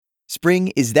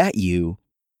Spring, is that you?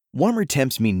 Warmer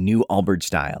temps mean new Allbirds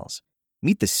styles.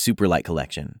 Meet the Superlight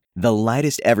Collection, the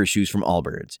lightest ever shoes from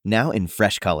Allbirds, now in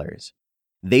fresh colors.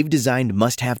 They've designed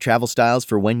must-have travel styles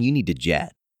for when you need to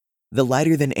jet. The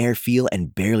lighter-than-air feel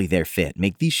and barely-there fit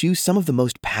make these shoes some of the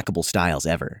most packable styles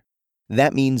ever.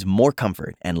 That means more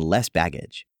comfort and less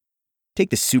baggage.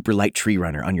 Take the Superlight Tree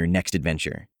Runner on your next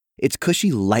adventure. Its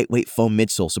cushy, lightweight foam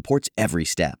midsole supports every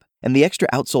step, and the extra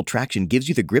outsole traction gives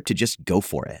you the grip to just go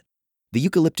for it. The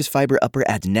eucalyptus fiber upper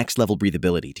adds next-level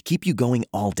breathability to keep you going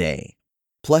all day.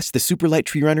 Plus, the Superlight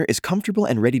Tree Runner is comfortable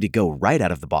and ready to go right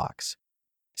out of the box.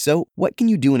 So, what can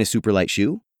you do in a Superlight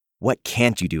shoe? What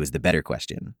can't you do is the better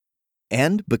question.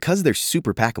 And because they're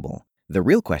super packable, the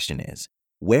real question is,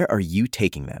 where are you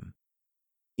taking them?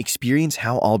 Experience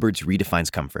how Allbirds redefines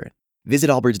comfort. Visit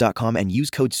allbirds.com and use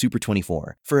code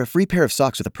SUPER24 for a free pair of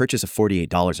socks with a purchase of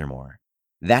 $48 or more.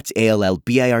 That's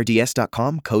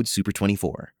ALLBIRDS.com, code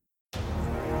SUPER24.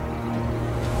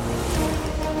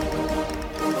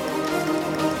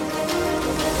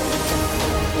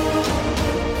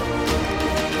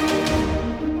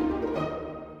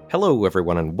 Hello,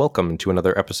 everyone, and welcome to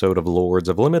another episode of Lords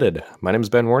of Limited. My name is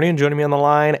Ben Warney, and joining me on the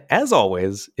line, as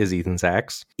always, is Ethan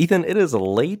Sachs. Ethan, it is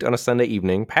late on a Sunday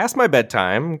evening, past my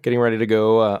bedtime, getting ready to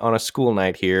go on a school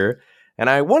night here, and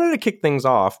I wanted to kick things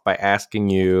off by asking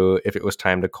you if it was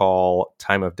time to call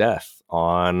Time of Death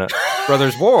on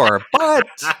Brothers War, but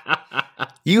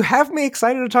you have me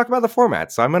excited to talk about the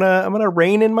format, so I'm gonna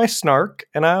rein in my snark,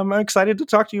 and I'm excited to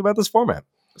talk to you about this format.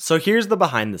 So here's the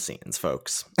behind the scenes,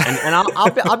 folks, and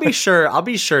I'll be sure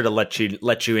to let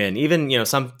you in. Even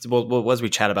as we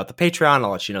chat about the Patreon,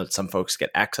 I'll let you know that some folks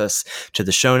get access to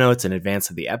the show notes in advance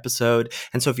of the episode.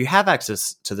 And so if you have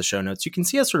access to the show notes, you can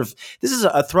see this is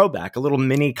a throwback, a little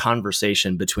mini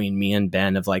conversation between me and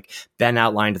Ben of like Ben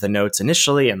outlined the notes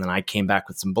initially, and then I came back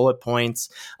with some bullet points.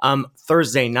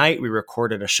 Thursday night we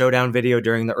recorded a showdown video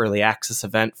during the early access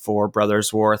event for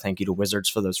Brothers War. Thank you to Wizards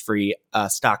for those free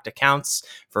stocked accounts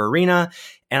for Arena.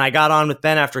 And I got on with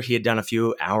Ben after he had done a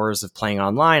few hours of playing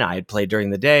online. I had played during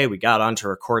the day. We got on to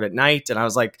record at night. And I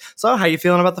was like, so how you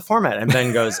feeling about the format? And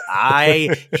Ben goes,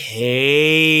 I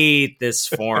hate this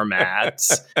format.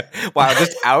 Wow,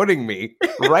 just outing me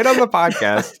right on the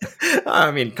podcast.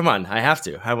 I mean, come on, I have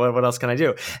to. What else can I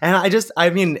do?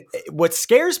 And what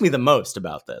scares me the most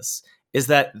about this is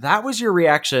that was your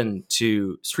reaction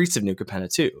to Streets of New Capenna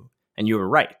 2. And you were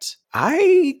right.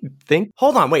 I think...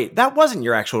 Hold on, wait. That wasn't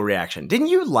your actual reaction. Didn't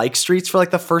you like Streets for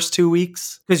like the first 2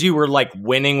 weeks? Because you were like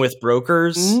winning with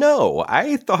brokers? No,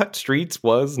 I thought Streets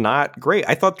was not great.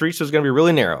 I thought Streets was going to be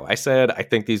really narrow. I said, I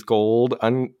think these gold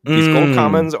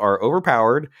commons are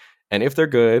overpowered. And if they're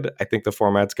good, I think the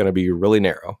format's going to be really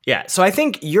narrow. Yeah, so I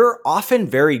think you're often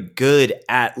very good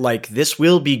at like, this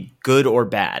will be good or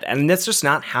bad. And that's just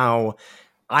not how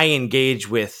I engage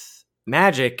with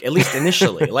Magic, at least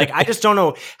initially. Like, I just don't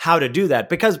know how to do that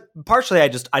because partially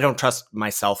I don't trust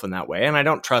myself in that way. And I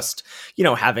don't trust,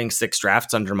 having 6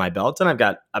 drafts under my belt. And I've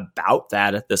got about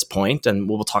that at this point. And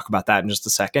we'll talk about that in just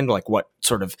a second, like what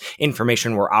sort of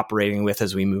information we're operating with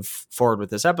as we move forward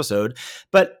with this episode.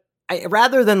 But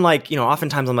rather than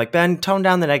oftentimes I'm like, Ben, tone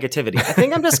down the negativity. I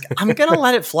think I'm going to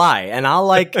let it fly and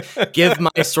I'll give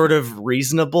my sort of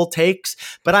reasonable takes,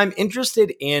 but I'm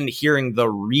interested in hearing the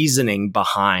reasoning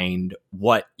behind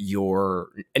what your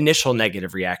initial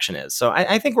negative reaction is. So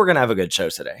I think we're going to have a good show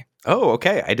today. Oh,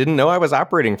 okay. I didn't know I was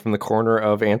operating from the corner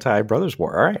of anti-Brothers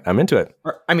War. All right, I'm into it.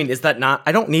 Is that not...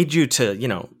 I don't need you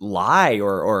to, lie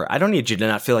or I don't need you to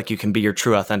not feel like you can be your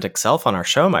true authentic self on our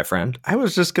show, my friend. I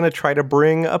was just going to try to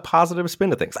bring a positive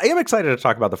spin to things. I am excited to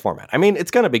talk about the format. I mean,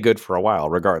 it's going to be good for a while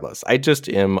regardless. I just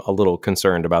am a little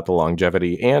concerned about the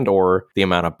longevity and or the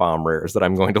amount of bomb rares that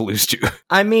I'm going to lose to.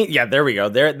 I mean, yeah, there we go.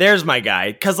 There's my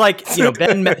guy. Because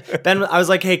Ben, I was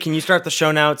like, hey, can you start the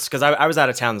show notes? Because I was out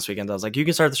of town this weekend. I was like, you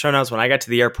can start the show notes. When I got to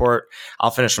the airport,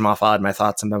 I'll finish them off. I'll add my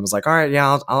thoughts. And Ben was like, all right,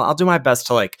 yeah, I'll do my best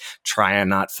to try and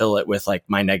not fill it with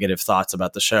my negative thoughts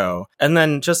about the show. And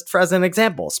then just as an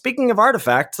example, speaking of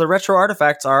artifacts, the retro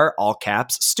artifacts are all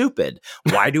caps stupid.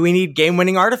 Why do we need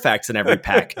game-winning artifacts in every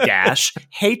pack?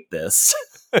 Hate this.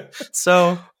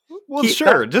 So... Well,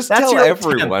 sure. Just tell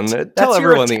everyone. Tell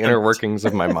everyone the inner workings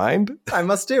of my mind. I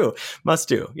must do.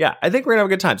 Yeah, I think we're gonna have a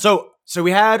good time. So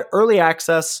we had early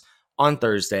access on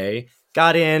Thursday.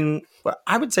 Got in.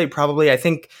 I would say probably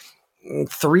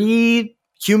 3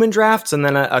 human drafts, and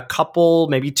then a couple,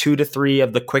 maybe 2 to 3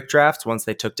 of the quick drafts once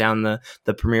they took down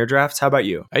the premier drafts. How about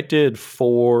you? I did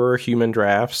 4 human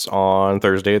drafts on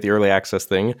Thursday at the early access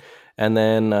thing. And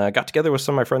then got together with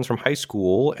some of my friends from high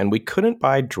school, and we couldn't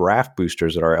buy draft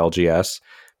boosters at our LGS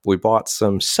we bought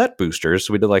some set boosters.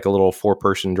 So we did like a little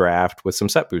 4-person draft with some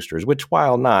set boosters, which,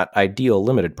 while not ideal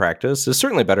limited practice, is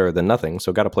certainly better than nothing.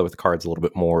 So got to play with the cards a little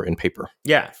bit more in paper.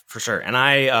 Yeah, for sure. And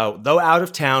I, though out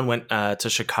of town, went to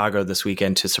Chicago this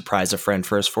weekend to surprise a friend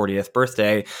for his 40th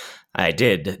birthday. I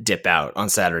did dip out on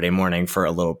Saturday morning for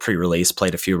a little pre-release,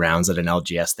 played a few rounds at an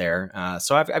LGS there.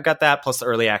 So I've got that, plus the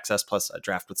early access, plus a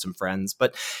draft with some friends.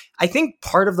 But I think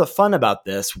part of the fun about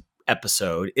this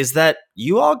episode is that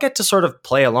you all get to sort of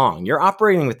play along. You're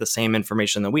operating with the same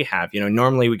information that we have. You know,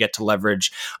 normally we get to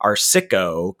leverage our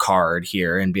sicko card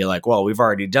here and be like, well, we've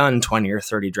already done 20 or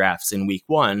 30 drafts in week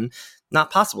 1. Not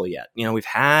possible yet. You know, we've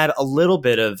had a little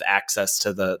bit of access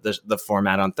to the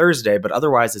format on Thursday, but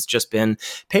otherwise it's just been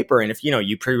paper. And if, you know,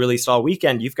 you pre-released all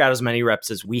weekend, you've got as many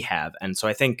reps as we have. And so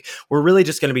I think we're really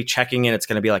just going to be checking in. It's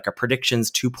going to be like a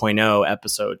predictions 2.0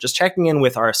 episode, just checking in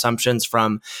with our assumptions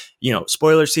from, you know,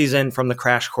 spoiler season, from the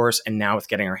crash course, and now with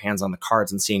getting our hands on the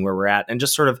cards and seeing where we're at and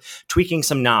just sort of tweaking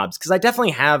some knobs. Because I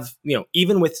definitely have, you know,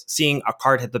 even with seeing a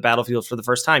card hit the battlefield for the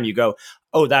first time, you go,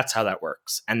 oh, that's how that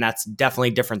works. And that's definitely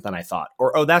different than I thought.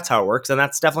 Or, oh, that's how it works. And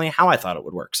that's definitely how I thought it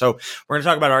would work. So we're going to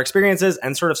talk about our experiences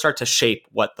and sort of start to shape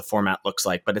what the format looks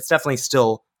like. But it's definitely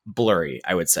still blurry,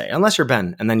 I would say, unless you're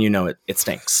Ben, and then you know it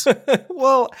stinks.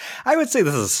 Well, I would say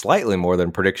this is slightly more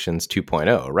than predictions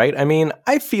 2.0, right? I mean,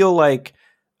 I feel like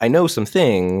I know some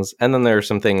things, and then there are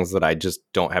some things that I just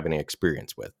don't have any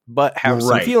experience with, but have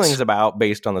some feelings about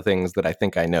based on the things that I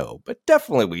think I know. But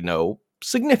definitely we know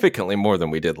significantly more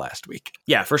than we did last week.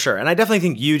 Yeah, for sure. And I definitely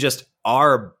think you just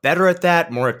are better at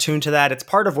that, more attuned to that. It's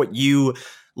part of what you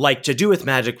like to do with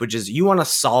Magic, which is you want to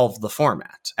solve the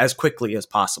format as quickly as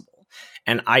possible.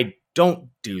 And I don't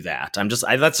do that.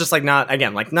 That's just like not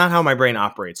how my brain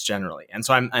operates generally. And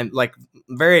so I'm like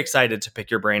very excited to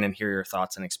pick your brain and hear your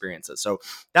thoughts and experiences. So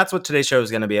that's what today's show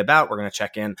is going to be about. We're going to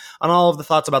check in on all of the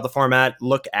thoughts about the format,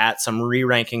 look at some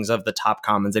re-rankings of the top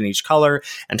commons in each color,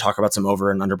 and talk about some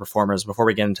over and underperformers. Before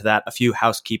we get into that, a few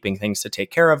housekeeping things to take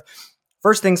care of.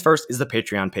 First things first is the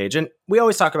Patreon page. And we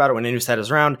always talk about it when a new set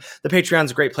is around. The Patreon is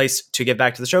a great place to give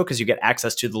back to the show because you get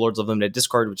access to the Lords of Limited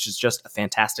Discord, which is just a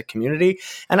fantastic community.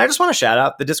 And I just want to shout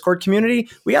out the Discord community.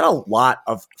 We got a lot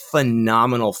of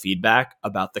phenomenal feedback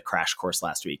about the crash course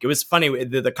last week. It was funny.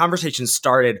 The conversation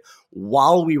started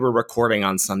while we were recording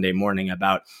on Sunday morning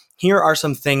about here are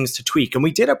some things to tweak. And we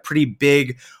did a pretty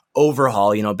big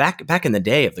overhaul. You know, back in the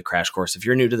day of the crash course, if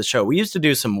you're new to the show, we used to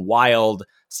do some wild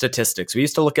statistics. We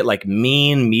used to look at like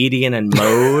mean, median, and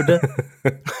mode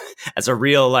as a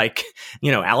real, like, you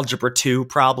know, algebra 2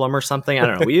 problem or something. I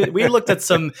don't know. We looked at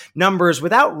some numbers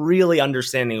without really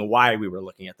understanding why we were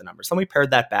looking at the numbers. Then we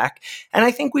pared that back. And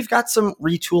I think we've got some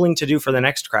retooling to do for the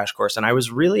next crash course. And I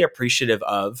was really appreciative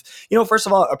of, you know, first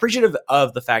of all, appreciative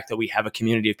of the fact that we have a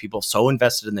community of people so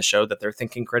invested in the show that they're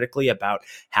thinking critically about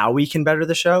how we can better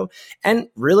the show. And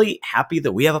really happy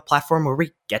that we have a platform where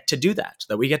we get to do that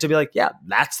we get to be like, yeah,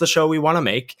 that's the show we want to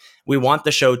make. We want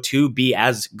the show to be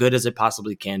as good as it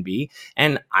possibly can be.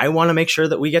 And I want to make sure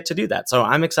that we get to do that. So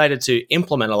I'm excited to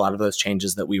implement a lot of those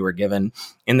changes that we were given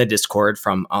in the Discord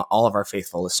from all of our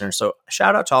faithful listeners. So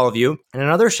shout out to all of you. And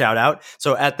another shout out.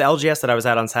 So at the LGS that I was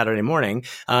at on Saturday morning,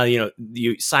 you know,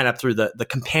 you sign up through the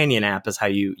companion app is how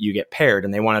you get paired.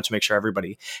 And they wanted to make sure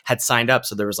everybody had signed up.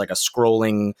 So there was like a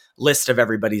scrolling list of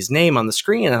everybody's name on the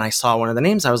screen. And I saw one of the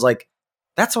names. I was like,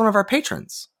 that's one of our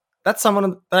patrons. That's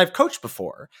someone that I've coached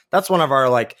before. That's one of our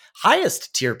like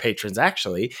highest tier patrons,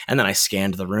 actually. And then I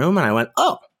scanned the room and I went,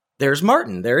 oh, there's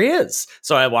Martin. There he is.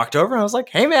 So I walked over and I was like,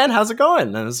 hey, man, how's it going?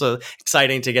 And it was so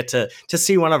exciting to get to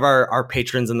see one of our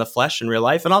patrons in the flesh in real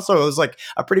life. And also it was like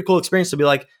a pretty cool experience to be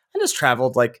like, I just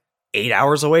traveled like 8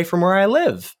 hours away from where I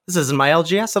live. This isn't my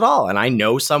LGS at all. And I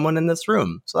know someone in this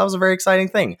room. So that was a very exciting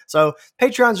thing. So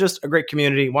Patreon's just a great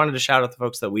community. Wanted to shout out the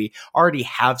folks that we already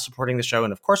have supporting the show.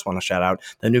 And of course, want to shout out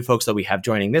the new folks that we have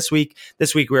joining this week.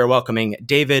 This week, we are welcoming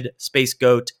David, Space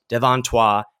Goat,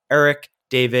 Devontois, Eric,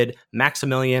 David,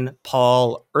 Maximilian,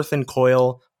 Paul, Earthen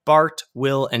Coil, Bart,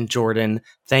 Will, and Jordan.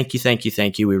 Thank you, thank you,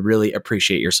 thank you. We really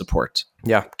appreciate your support.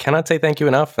 Yeah, cannot say thank you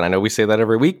enough. And I know we say that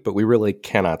every week, but we really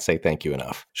cannot say thank you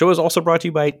enough. Show is also brought to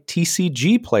you by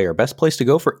TCG Player, best place to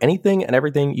go for anything and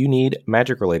everything you need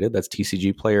Magic related. That's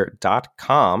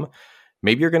tcgplayer.com.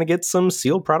 Maybe you're going to get some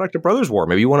sealed product of Brothers War.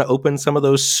 Maybe you want to open some of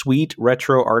those sweet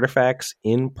retro artifacts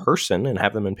in person and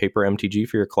have them in paper MTG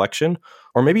for your collection.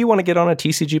 Or maybe you want to get on a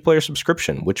TCG Player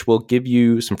subscription, which will give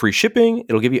you some free shipping.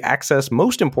 It'll give you access,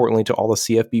 most importantly, to all the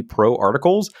CFB Pro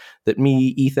articles that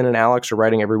me, Ethan, and Alex are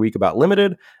writing every week about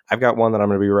Limited. I've got one that I'm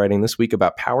going to be writing this week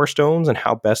about Power Stones and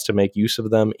how best to make use of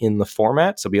them in the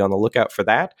format. So be on the lookout for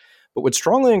that. but would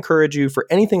strongly encourage you for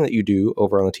anything that you do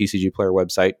over on the TCG Player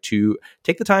website to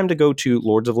take the time to go to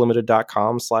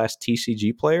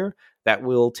lordsoflimited.com/TCGplayer. That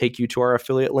will take you to our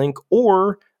affiliate link,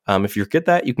 or if you forget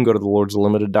that, you can go to the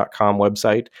lordsoflimited.com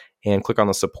website and click on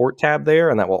the support tab there,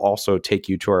 and that will also take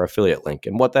you to our affiliate link.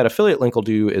 And what that affiliate link will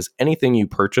do is anything you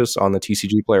purchase on the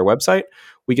TCG Player website,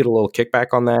 we get a little kickback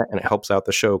on that, and it helps out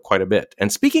the show quite a bit.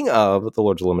 And speaking of the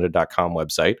lordsoflimited.com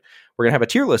website, we're going to have a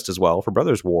tier list as well for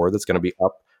Brothers War that's going to be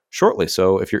up shortly.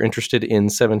 So if you're interested in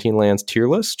 17 Lands tier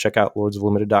list, check out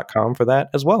lordsoflimited.com for that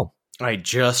as well. I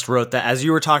just wrote that. As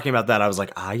you were talking about that, I was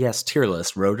like, yes, tier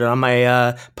list. Wrote it on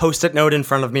my Post-it note in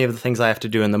front of me of the things I have to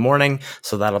do in the morning.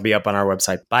 So that'll be up on our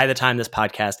website by the time this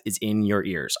podcast is in your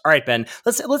ears. All right, Ben,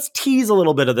 let's tease a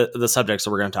little bit of the subjects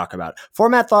that we're going to talk about.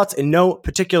 Format thoughts in no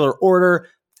particular order.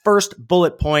 First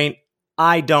bullet point,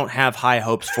 I don't have high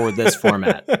hopes for this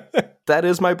format. That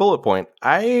is my bullet point.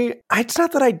 It's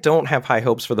not that I don't have high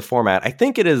hopes for the format. I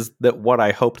think it is that what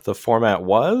I hoped the format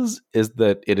is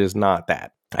that it is not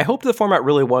that. I hoped the format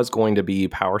really was going to be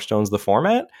Power Stones the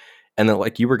format, and that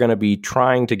like you were going to be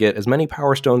trying to get as many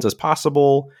Power Stones as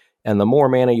possible, and the more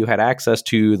mana you had access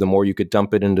to, the more you could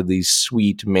dump it into these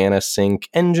sweet mana sink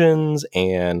engines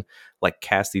and like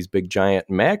cast these big giant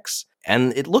mechs.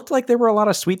 And it looked like there were a lot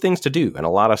of sweet things to do and a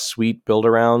lot of sweet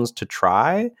build-arounds to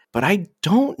try, but I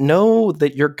don't know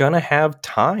that you're going to have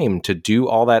time to do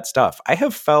all that stuff. I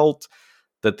have felt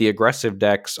that the aggressive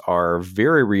decks are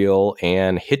very real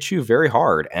and hit you very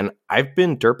hard. And I've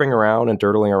been derping around and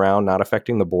dirtling around, not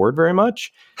affecting the board very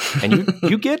much. And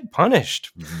you get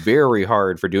punished very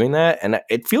hard for doing that. And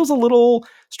it feels a little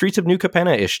Streets of New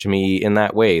Capenna-ish to me in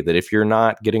that way, that if you're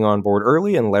not getting on board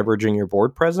early and leveraging your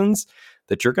board presence,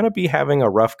 that you're going to be having a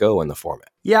rough go in the format.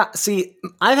 Yeah, see,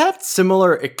 I've had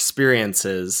similar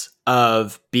experiences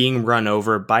of being run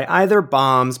over by either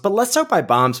bombs, but less so by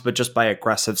bombs, but just by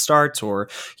aggressive starts or,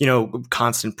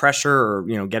 constant pressure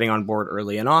or, getting on board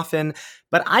early and often.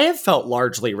 But I have felt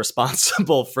largely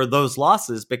responsible for those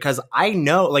losses because I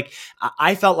know,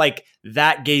 I felt like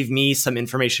that gave me some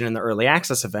information in the early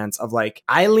access events of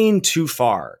I lean too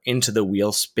far into the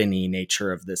wheel spinny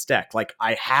nature of this deck.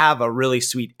 I have a really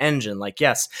sweet engine.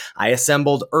 Yes, I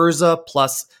assembled Urza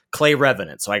plus Clay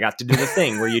Revenant. So I got to do the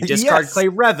thing where you discard Yes. Clay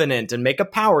Revenant and make a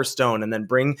Power Stone and then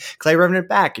bring Clay Revenant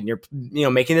back. And you're,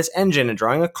 making this engine and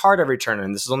drawing a card every turn.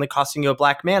 And this is only costing you a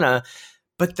black mana.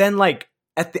 But then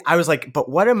I was like, but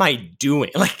what am I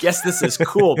doing? Yes, this is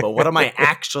cool, but what am I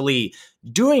actually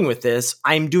doing with this?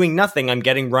 I'm doing nothing. I'm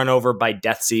getting run over by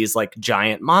Deathsea's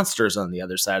giant monsters on the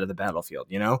other side of the battlefield,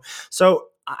 So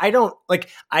I don't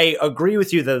I agree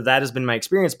with you that has been my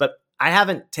experience, but I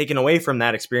haven't taken away from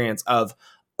that experience of,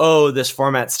 oh, this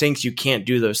format stinks, you can't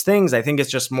do those things. I think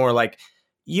it's just more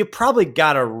you probably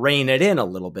got to rein it in a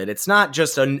little bit. It's not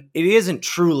just it isn't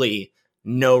truly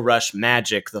no rush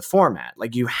Magic, the format.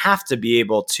 You have to be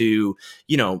able to,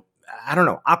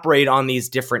 operate on these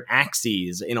different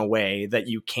axes in a way that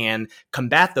you can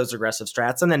combat those aggressive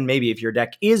strats. And then maybe if your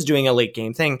deck is doing a late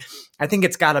game thing, I think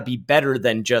it's got to be better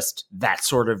than just that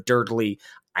sort of dirtily,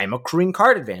 I'm accruing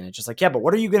card advantage. It's yeah, but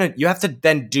what are you going to, you have to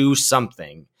then do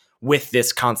something with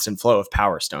this constant flow of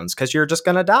Power Stones because you're just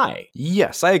going to die.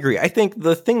 Yes, I agree. I think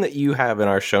the thing that you have in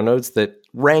our show notes that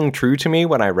rang true to me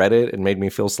when I read it and made me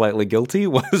feel slightly guilty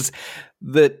was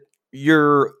that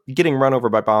you're getting run over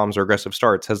by bombs or aggressive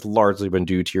starts has largely been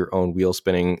due to your own wheel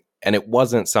spinning, and it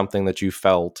wasn't something that you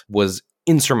felt was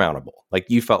insurmountable.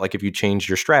 You felt like if you changed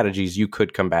your strategies, you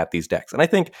could combat these decks. And I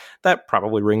think that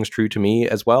probably rings true to me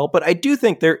as well. But I do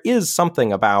think there is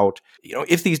something about,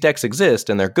 if these decks exist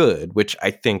and they're good, which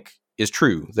I think is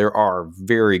true, there are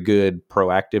very good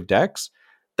proactive decks,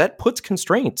 that puts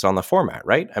constraints on the format,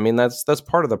 right? I mean, that's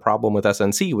part of the problem with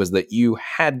SNC was that you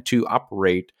had to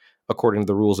operate according to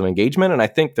the rules of engagement. And I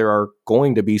think there are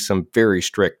going to be some very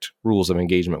strict rules of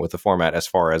engagement with the format as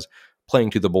far as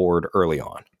playing to the board early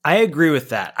on. I agree with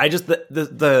that. I just,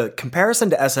 the comparison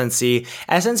to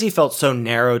SNC felt so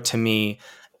narrow to me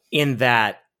in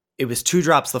that it was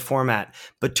 2-drops the format,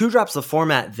 but 2-drops the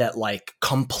format that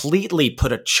completely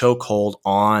put a chokehold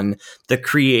on the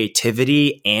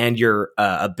creativity and your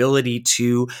ability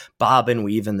to bob and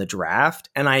weave in the draft.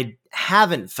 And I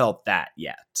haven't felt that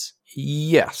yet.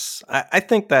 Yes, I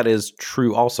think that is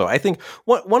true also. I think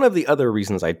one of the other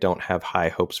reasons I don't have high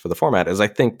hopes for the format is I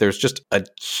think there's just a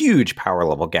huge power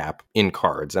level gap in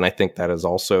cards. And I think that is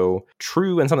also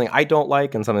true and something I don't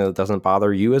like and something that doesn't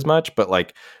bother you as much.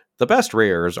 But the best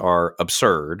rares are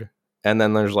absurd. And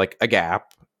then there's a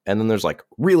gap. And then there's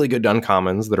really good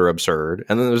uncommons that are absurd.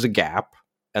 And then there's a gap.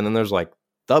 And then there's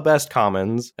the best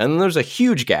commons. And then there's a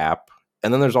huge gap.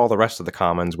 And then there's all the rest of the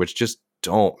commons, which just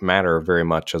don't matter very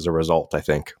much as a result, I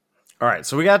think. All right,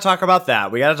 so we got to talk about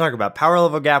that. We got to talk about power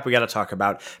level gap. We got to talk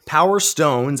about Power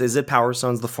Stones. Is it Power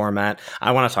Stones, the format?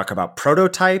 I want to talk about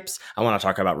prototypes. I want to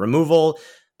talk about removal.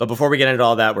 But before we get into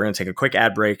all that, we're going to take a quick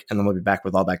ad break, and then we'll be back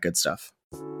with all that good stuff.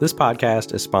 This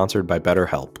podcast is sponsored by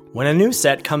BetterHelp. When a new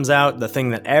set comes out, the thing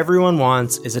that everyone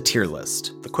wants is a tier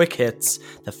list. The quick hits,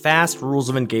 the fast rules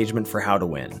of engagement for how to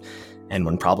win. And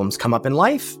when problems come up in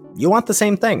life, you want the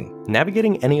same thing.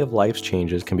 Navigating any of life's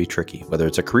changes can be tricky, whether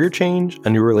it's a career change, a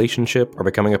new relationship, or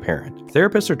becoming a parent.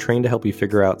 Therapists are trained to help you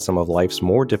figure out some of life's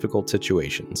more difficult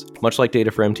situations. Much like Data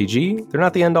for MTG, they're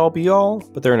not the end-all be-all,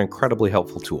 but they're an incredibly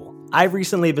helpful tool. I've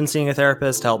recently been seeing a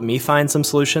therapist help me find some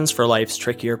solutions for life's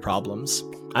trickier problems.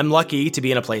 I'm lucky to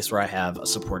be in a place where I have a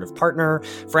supportive partner,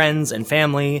 friends, and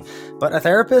family, but a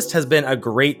therapist has been a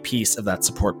great piece of that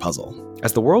support puzzle.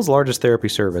 As the world's largest therapy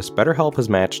service, BetterHelp has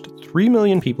matched 3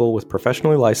 million people with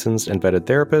professionally licensed and vetted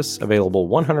therapists available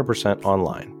 100%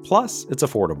 online. Plus, it's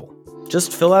affordable.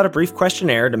 Just fill out a brief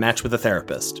questionnaire to match with a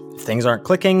therapist. If things aren't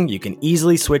clicking, you can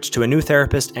easily switch to a new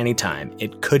therapist anytime.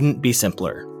 It couldn't be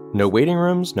simpler. No waiting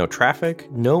rooms, no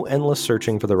traffic, no endless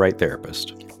searching for the right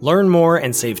therapist. Learn more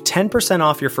and save 10%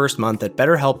 off your first month at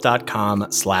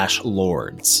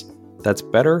betterhelp.com/lords. That's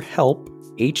BetterHelp,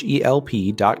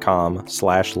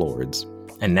 HELP.com/lords.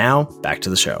 And now, back to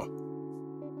the show.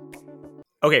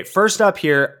 Okay, first up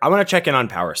here, I want to check in on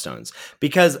Power Stones,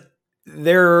 because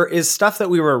there is stuff that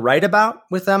we were right about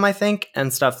with them, I think,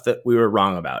 and stuff that we were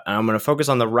wrong about. And I'm going to focus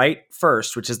on the right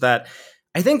first, which is that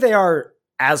I think they are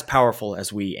as powerful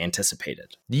as we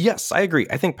anticipated. Yes, I agree.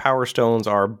 I think Power Stones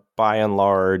are, by and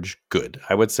large, good.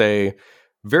 I would say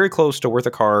very close to worth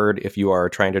a card if you are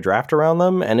trying to draft around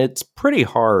them, and it's pretty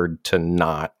hard to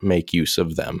not make use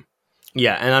of them.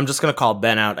 Yeah, and I'm just going to call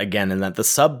Ben out again, in that the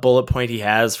sub-bullet point he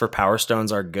has for Power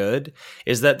Stones are good,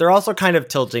 is that they're also kind of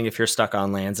tilting if you're stuck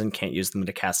on lands and can't use them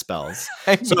to cast spells.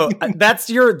 So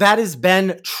that is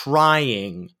Ben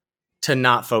trying to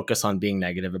not focus on being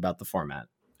negative about the format.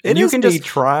 You can be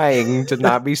trying to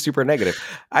not be super negative.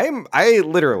 I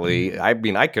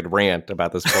could rant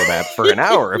about this format for an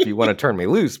hour if you want to turn me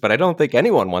loose, but I don't think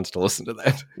anyone wants to listen to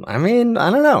that. I mean,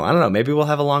 I don't know. Maybe we'll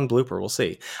have a long blooper. We'll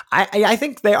see. I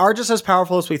think they are just as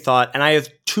powerful as we thought. And I have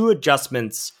two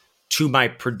adjustments to my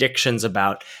predictions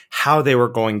about how they were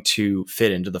going to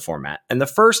fit into the format. And the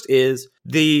first is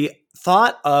the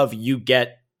thought of you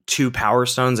get 2 Power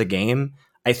Stones a game,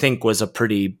 I think was a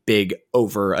pretty big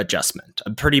over adjustment,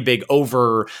 a pretty big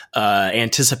over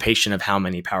anticipation of how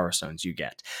many Power Stones you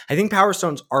get. I think Power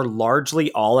Stones are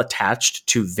largely all attached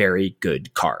to very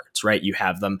good cards, right? You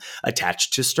have them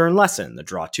attached to Stern Lesson, the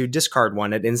draw 2 discard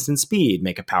 1 at instant speed,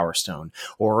 make a Power Stone,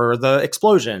 or the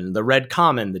Explosion, the red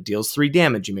common that deals 3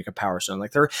 damage, you make a Power Stone.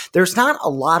 Like there's not a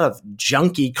lot of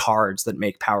junky cards that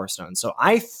make Power Stones. So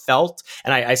I felt,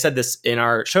 and I said this in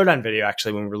our Showdown video,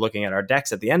 actually, when we were looking at our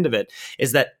decks at the end of it,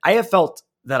 is that I have felt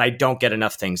that I don't get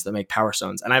enough things that make Power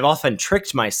Stones. And I've often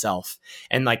tricked myself.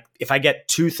 And like, if I get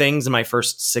 2 things in my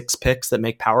first 6 picks that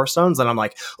make Power Stones, then I'm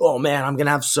like, oh man, I'm going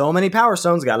to have so many Power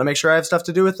Stones. Got to make sure I have stuff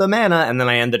to do with the mana. And then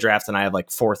I end the draft and I have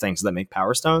like 4 things that make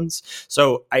Power Stones.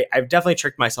 So I've definitely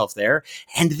tricked myself there.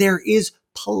 And there is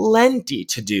plenty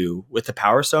to do with the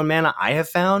Power Stone mana I have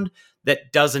found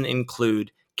that doesn't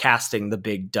include casting the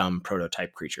big dumb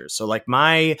prototype creatures. So like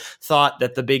my thought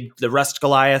that the Rust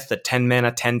Goliath, the 10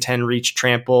 mana 10/10 reach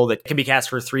trample that can be cast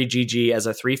for 3 GG as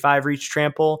a 3/5 reach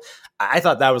trample, I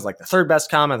thought that was like the 3rd best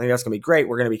common. I think that's going to be great.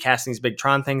 We're going to be casting these big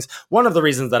Tron things. One of the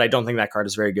reasons that I don't think that card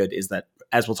is very good is that,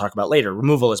 as we'll talk about later,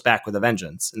 removal is back with a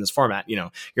vengeance in this format. You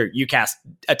know, you cast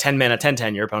a 10 mana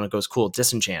 10/10, your opponent goes cool,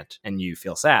 disenchant, and you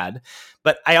feel sad.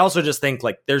 But I also just think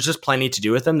like there's just plenty to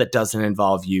do with them that doesn't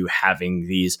involve you having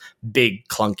these big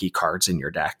clunky cards in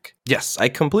your deck. Yes, I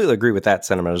completely agree with that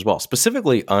sentiment as well.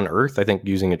 Specifically Unearth, I think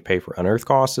using it to pay for Unearth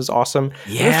costs is awesome.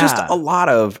 Yeah. There's just a lot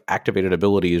of activated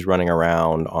abilities running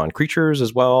around on creatures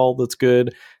as well that's good.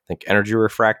 I think Energy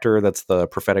Refractor, that's the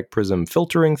Prophetic Prism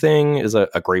filtering thing, is a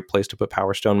great place to put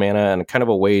Power Stone mana, and kind of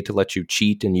a way to let you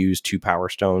cheat and use 2 Power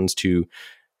Stones to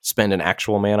spend an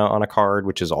actual mana on a card,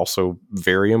 which is also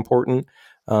very important.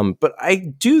 But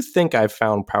I do think I've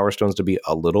found Power Stones to be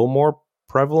a little more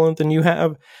prevalent than you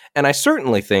have. And I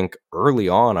certainly think early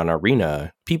on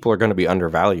Arena, people are going to be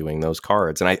undervaluing those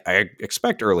cards. And I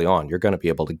expect early on, you're going to be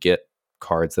able to get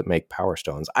cards that make Power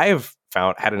Stones. I have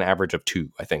had an average of 2,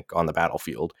 I think, on the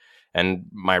battlefield. And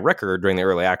my record during the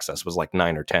early access was like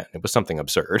 9 or 10. It was something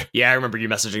absurd. Yeah, I remember you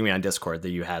messaging me on Discord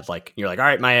that you had you're like, all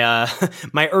right, my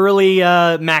my early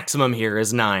maximum here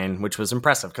is 9, which was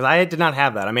impressive because I did not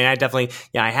have that. I mean, I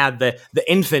had the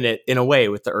infinite in a way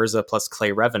with the Urza plus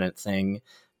Clay Revenant thing.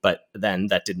 but then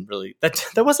that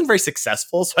wasn't very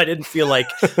successful. So I didn't feel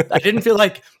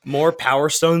like more Power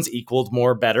Stones equaled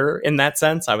more better in that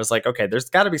sense. I was like, okay, there's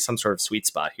got to be some sort of sweet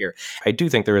spot here. I do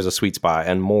think there is a sweet spot,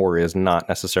 and more is not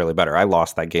necessarily better. I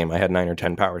lost that game. I had 9 or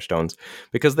 10 Power Stones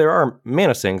because there are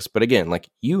mana sinks, but again, like,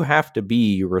 you have to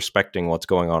be respecting what's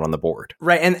going on the board.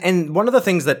 Right, and one of the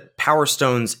things that Power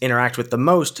Stones interact with the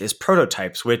most is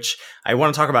prototypes, which I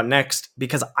want to talk about next,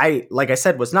 because I, like I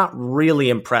said, was not really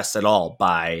impressed at all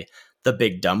by the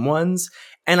big dumb ones.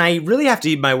 And I really have to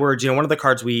eat my words. One of the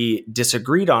cards we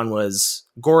disagreed on was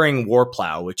Goring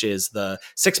Warplow, which is the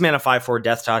 6 mana 5/4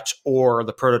 Death Touch, or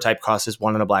the prototype cost is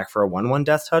 1 and a black for a 1/1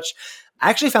 Death Touch. I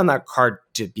actually found that card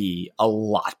to be a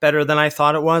lot better than I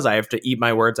thought it was. I have to eat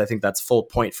my words. I think that's full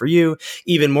point for you.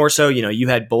 Even more so, you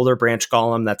had Boulder Branch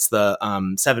Golem. That's the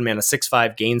 7 mana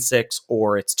 6/5 gain 6,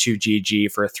 or it's 2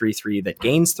 GG for a 3/3 that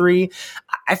gains 3.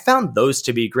 I found those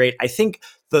to be great. I think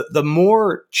the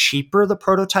more cheaper the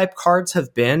prototype cards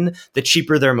have been, the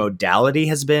cheaper their modality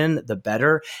has been, the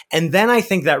better. And then I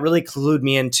think that really clued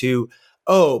me into,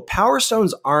 Power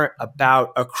Stones aren't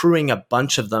about accruing a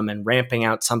bunch of them and ramping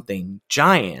out something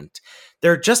giant.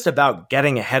 They're just about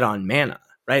getting ahead on mana,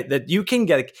 right? That you can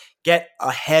get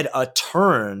ahead a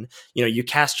turn. You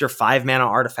cast your 5 mana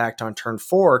artifact on turn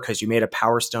 4 because you made a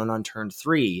Power Stone on turn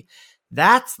 3.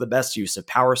 That's the best use of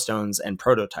Power Stones and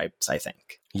prototypes, I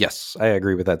think. Yes, I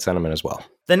agree with that sentiment as well.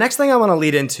 The next thing I want to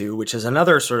lead into, which is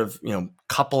another sort of,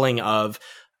 coupling of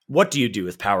what do you do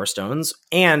with Power Stones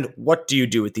and what do you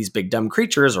do with these big dumb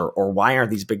creatures, or why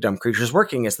aren't these big dumb creatures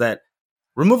working, is that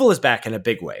removal is back in a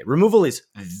big way. Removal is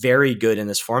very good in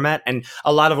this format. And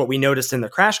a lot of what we noticed in the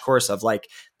crash course of, like,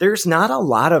 there's not a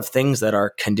lot of things that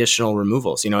are conditional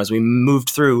removals. As we moved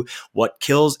through what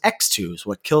kills X2s,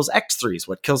 what kills X3s,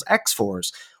 what kills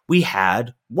X4s, we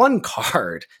had 1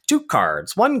 card, 2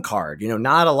 cards, 1 card,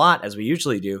 not a lot as we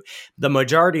usually do. The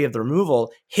majority of the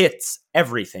removal hits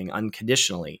everything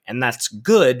unconditionally. And that's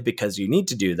good because you need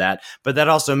to do that. But that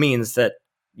also means that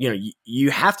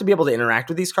you have to be able to interact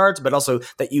with these cards, but also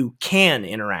that you can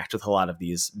interact with a lot of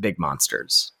these big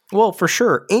monsters. Well, for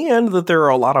sure. And that there are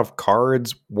a lot of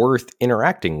cards worth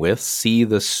interacting with. See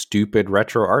the stupid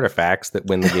retro artifacts that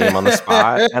win the game on the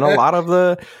spot. And a lot of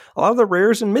the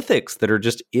rares and mythics that are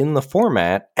just in the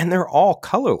format, and they're all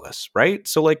colorless, right?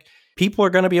 So, like, people are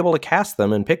going to be able to cast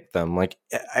them and pick them. Like,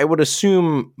 I would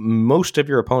assume most of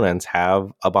your opponents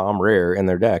have a bomb rare in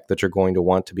their deck that you're going to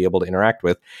want to be able to interact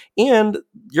with. And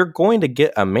you're going to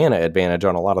get a mana advantage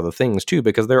on a lot of the things too,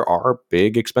 because there are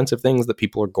big, expensive things that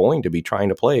people are going to be trying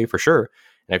to play for sure.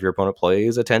 And if your opponent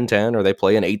plays a 10/10 or they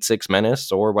play an 8/6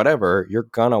 menace or whatever, you're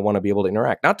going to want to be able to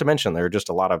interact. Not to mention there are just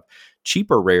a lot of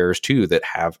cheaper rares too that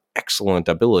have excellent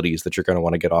abilities that you're going to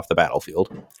want to get off the battlefield.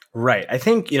 Right. I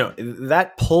think,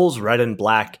 that pulls red and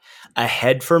black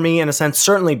ahead for me in a sense.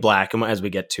 Certainly black, and as we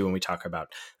get to when we talk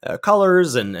about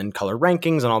colors and color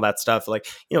rankings and all that stuff, like,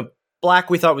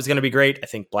 black we thought was going to be great. I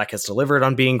think black has delivered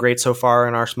on being great so far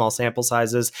in our small sample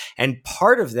sizes. And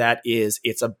part of that is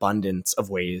its abundance of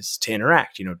ways to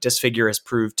interact. Disfigure has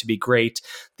proved to be great.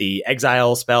 The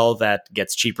exile spell that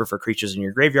gets cheaper for creatures in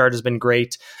your graveyard has been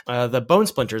great. The Bone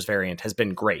Splinters variant has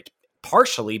been great.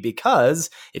 Partially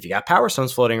because if you got Power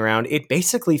Stones floating around, it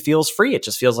basically feels free. It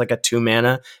just feels like a 2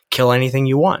 mana, kill anything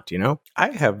you want, I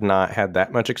have not had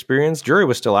that much experience. Jury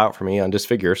was still out for me on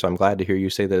Disfigure, so I'm glad to hear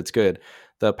you say that it's good.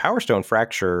 The Power Stone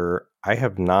Fracture, I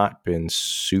have not been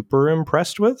super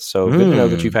impressed with, so good to know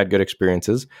that you've had good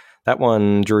experiences. That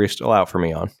one, jury is still out for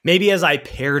me on. Maybe as I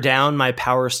pare down my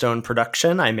Power Stone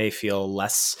production, I may feel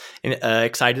less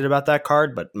excited about that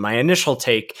card, but my initial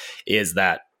take is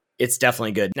that it's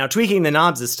definitely good. Now, tweaking the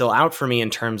knobs is still out for me in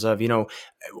terms of,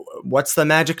 what's the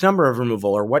magic number of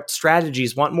removal, or what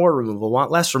strategies want more removal,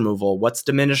 want less removal, what's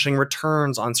diminishing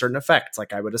returns on certain effects.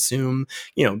 Like, I would assume,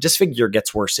 Disfigure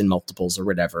gets worse in multiples or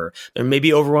whatever. Or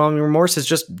maybe Overwhelming Remorse is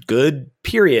just good,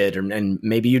 period. And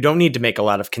maybe you don't need to make a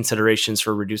lot of considerations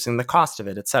for reducing the cost of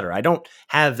it, etc. I don't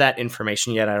have that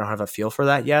information yet. I don't have a feel for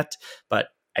that yet, but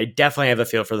I definitely have a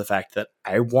feel for the fact that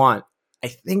I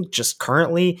think just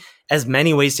currently as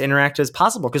many ways to interact as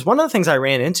possible. Because one of the things I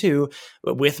ran into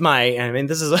with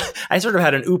I sort of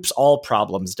had an oops all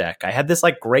problems deck. I had this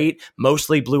like great,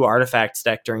 mostly blue artifacts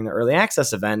deck during the early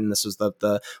access event. And this was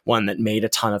the one that made a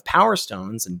ton of Power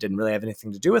Stones and didn't really have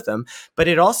anything to do with them. But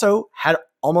it also had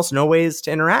almost no ways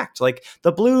to interact. Like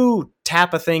the blue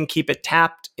tap a thing, keep it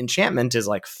tapped enchantment is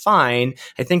like fine.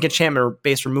 I think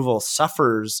enchantment-based removal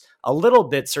suffers a little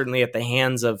bit, certainly at the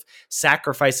hands of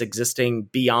sacrifice existing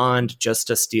beyond just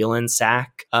a steal and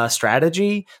sack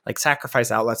strategy. Like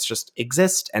sacrifice outlets just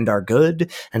exist and are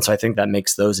good. And so I think that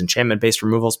makes those enchantment-based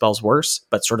removal spells worse,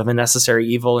 but sort of a necessary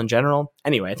evil in general.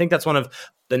 Anyway, I think that's one of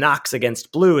the knocks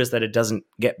against blue is that it doesn't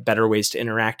get better ways to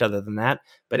interact other than that.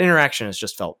 But interaction has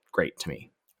just felt great to me.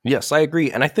 Yes, I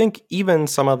agree. And I think even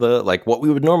some of the, like what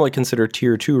we would normally consider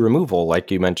tier 2 removal,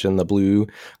 like you mentioned, the blue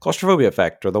claustrophobia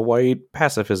effect or the white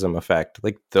pacifism effect,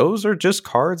 like those are just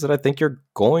cards that I think you're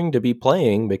going to be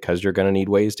playing because you're going to need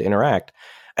ways to interact.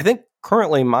 I think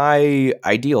currently my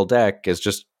ideal deck is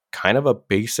just kind of a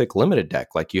basic limited deck.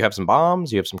 Like you have some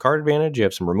bombs, you have some card advantage, you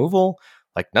have some removal,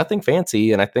 like nothing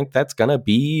fancy. And I think that's going to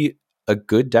be a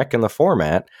good deck in the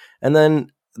format. And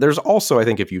then there's also, I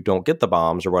think if you don't get the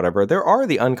bombs or whatever, there are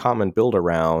the uncommon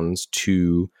build-arounds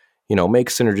to, make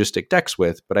synergistic decks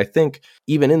with. But I think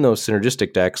even in those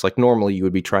synergistic decks, like normally you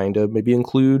would be trying to maybe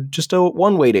include just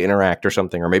one way to interact or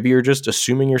something, or maybe you're just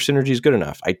assuming your synergy is good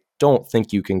enough. I don't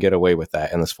think you can get away with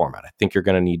that in this format. I think you're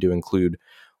going to need to include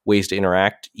ways to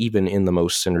interact even in the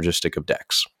most synergistic of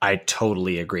decks. I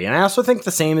totally agree. And I also think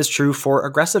the same is true for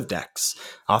aggressive decks.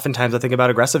 Oftentimes I think about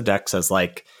aggressive decks as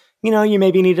like, you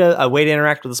maybe need a way to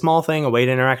interact with a small thing, a way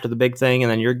to interact with a big thing,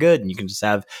 and then you're good. And you can just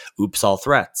have oops, all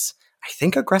threats. I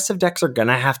think aggressive decks are going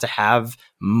to have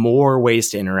more ways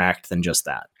to interact than just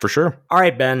that. For sure. All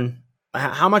right, Ben,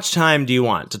 how much time do you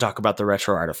want to talk about the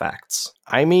retro artifacts?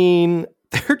 I mean,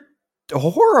 they're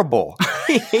horrible.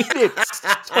 I hate it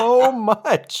so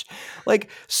much.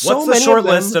 Like, so what's the many short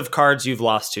list of cards you've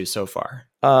lost to so far?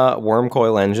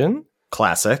 Wormcoil Engine.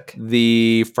 Classic.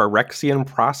 The Phyrexian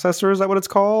Processor, is that what it's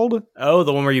called? Oh,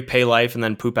 the one where you pay life and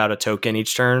then poop out a token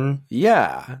each turn?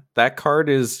 Yeah, that card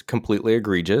is completely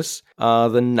egregious. The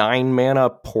 9-mana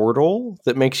Portal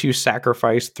that makes you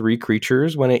sacrifice 3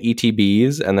 creatures when it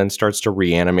ETBs and then starts to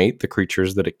reanimate the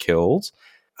creatures that it kills.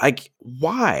 Like,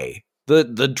 why?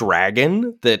 The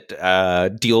dragon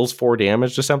that deals 4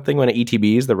 damage to something when it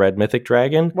ETBs, the red mythic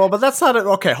dragon. Well, but that's not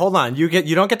okay. Hold on, you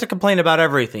don't get to complain about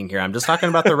everything here. I'm just talking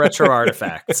about the retro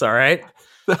artifacts. All right,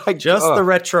 just the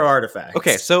retro artifacts.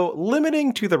 Okay, so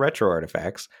limiting to the retro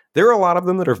artifacts, there are a lot of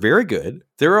them that are very good.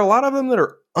 There are a lot of them that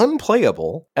are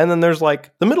unplayable, and then there's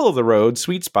like the middle of the road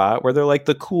sweet spot where they're like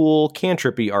the cool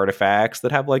cantrippy artifacts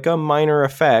that have like a minor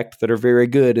effect that are very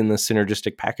good in the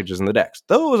synergistic packages in the decks.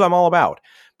 Those I'm all about.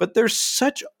 But there's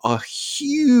such a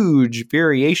huge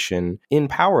variation in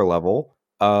power level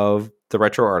of the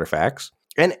retro artifacts.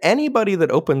 And anybody that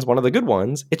opens one of the good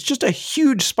ones, it's just a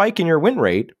huge spike in your win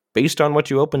rate based on what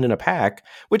you opened in a pack,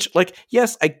 which, like,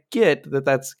 yes, I get that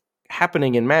that's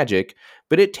happening in Magic,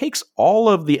 but it takes all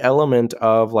of the element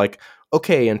of, like,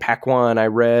 okay, in pack 1, I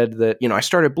read that, I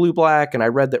started blue-black, and I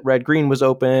read that red-green was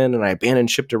open, and I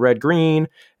abandoned ship to red-green,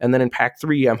 and then in pack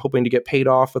 3, I'm hoping to get paid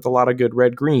off with a lot of good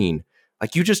red-green.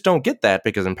 Like, you just don't get that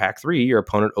because in pack 3, your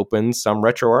opponent opens some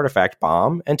retro artifact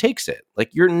bomb and takes it.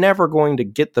 Like, you're never going to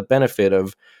get the benefit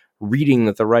of reading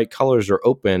that the right colors are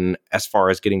open as far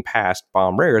as getting past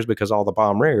bomb rares because all the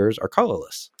bomb rares are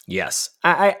colorless. Yes,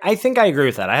 I think I agree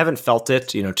with that. I haven't felt it,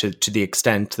 to the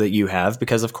extent that you have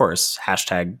because, of course,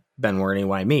 hashtag Ben Warney,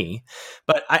 why me?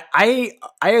 But I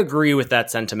agree with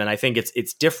that sentiment. I think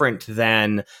it's different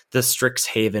than the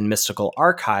Strixhaven Mystical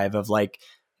Archive of like,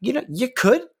 you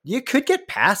could get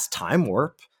past Time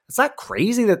Warp. It's not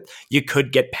crazy that you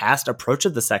could get past Approach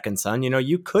of the Second Sun.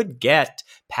 You could get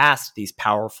past these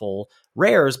powerful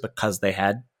rares because they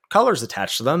had colors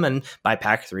attached to them, and by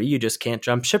pack 3 you just can't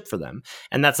jump ship for them,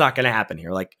 and that's not going to happen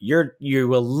here. Like you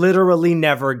will literally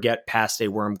never get past a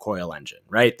Wormcoil Engine,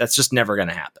 right? That's just never going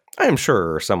to happen. I am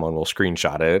sure someone will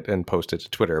screenshot it and post it to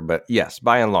Twitter, but yes,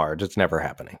 by and large, it's never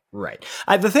happening. Right.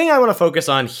 The thing I want to focus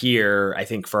on here, I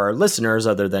think for our listeners,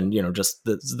 other than just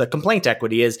the complaint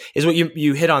equity, is what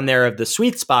you hit on there of the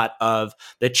sweet spot of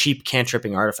the cheap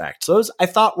cantripping artifacts. Those I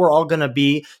thought were all going to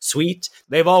be sweet.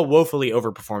 They've all woefully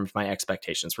overperformed my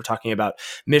expectations. We're talking about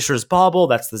Mishra's Bauble.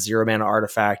 That's the 0-mana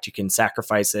artifact. You can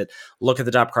sacrifice it, look at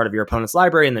the top card of your opponent's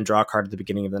library, and then draw a card at the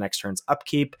beginning of the next turn's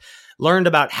upkeep. Learned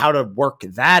about how to work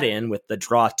that in with the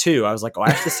draw 2. I was like, I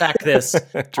have to sack this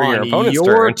on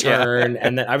your turn. Yeah.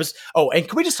 And then and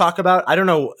can we just talk about, I don't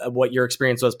know what your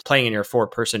experience was playing in your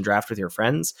 4-person draft with your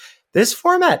friends. This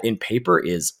format in paper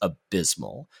is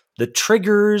abysmal. the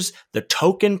triggers, the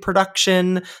token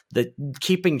production, the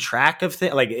keeping track of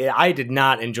things. Like, I did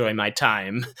not enjoy my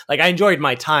time. Like, I enjoyed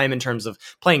my time in terms of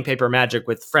playing Paper Magic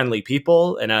with friendly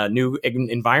people in a new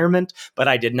environment, but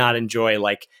I did not enjoy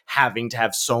like having to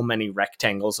have so many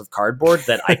rectangles of cardboard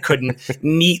that I couldn't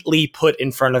neatly put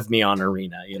in front of me on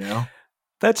Arena, you know?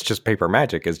 That's just Paper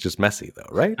Magic is just messy, though,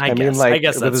 right? I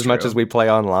guess with as much true. as we play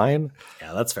online.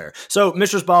 Yeah, that's fair. So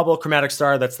Mishra's Bauble, Chromatic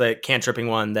Star, that's the cantripping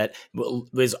one that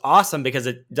was awesome because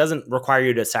it doesn't require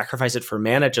you to sacrifice it for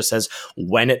mana. It just says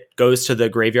when it goes to the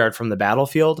graveyard from the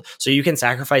battlefield. So you can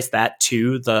sacrifice that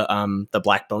to the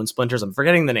Black Bone Splinters. I'm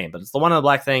forgetting the name, but it's the one on the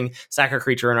black thing, sack a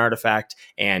creature and artifact,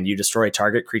 and you destroy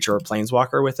target creature or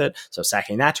planeswalker with it. So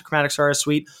sacking that to Chromatic Star is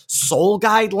sweet. Soul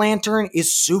Guide Lantern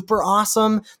is super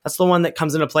awesome. That's the one that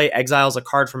comes into play, exiles a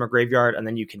card from a graveyard, and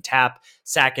then you can tap,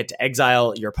 sack it to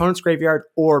exile your opponent's graveyard,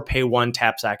 or pay 1,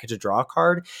 tap, sack it to draw a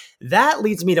card. That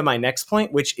leads me to my next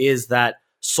point, which is that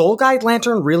Soul Guide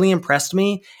Lantern really impressed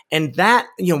me. And that,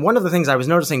 one of the things I was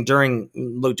noticing during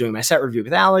doing my set review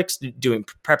with Alex,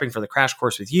 prepping for the crash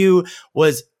course with you,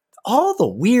 was all the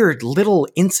weird little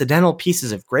incidental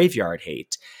pieces of graveyard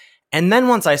hate. And then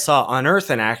once I saw Unearth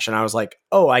in action, I was like,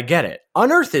 oh, I get it.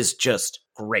 Unearth is just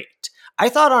great. I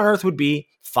thought Unearth would be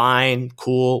fine,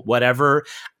 cool, whatever.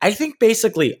 I think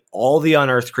basically all the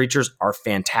Unearthed creatures are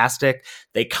fantastic.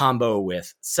 They combo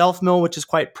with Self-Mill, which is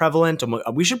quite prevalent. And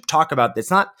we should talk about,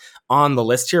 it's not on the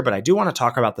list here, but I do want to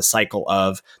talk about the cycle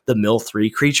of the Mill 3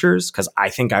 creatures, because I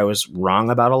think I was wrong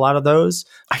about a lot of those.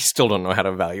 I still don't know how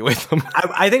to evaluate them.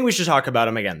 I think we should talk about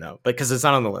them again, though, because it's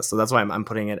not on the list. So that's why I'm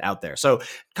putting it out there. So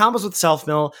combos with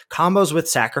Self-Mill, combos with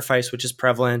Sacrifice, which is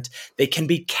prevalent. They can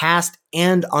be cast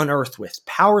and unearthed with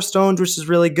Power Stones, which is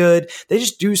really good. They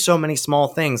just do so many small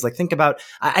things. Like, think about,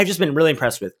 I've just been really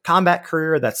impressed with Combat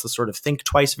Courier. That's the sort of think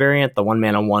twice variant, the 1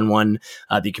 mana 1/1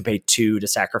 that you can pay 2 to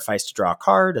sacrifice to draw a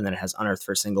card, and then it has unearthed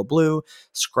for a single blue.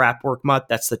 Scrapwork Mutt,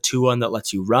 that's the 2/1 that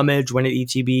lets you rummage when it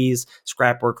ETBs.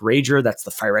 Scrapwork Rager, that's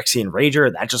the Phyrexian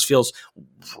Rager. That just feels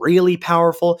really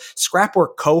powerful.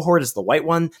 Scrapwork Cohort is the white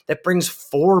one that brings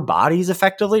 4 bodies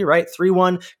effectively, right?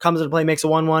 3/1 comes into play, makes a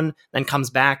 1/1, then comes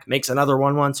back, makes another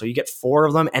 1/1. So you get 4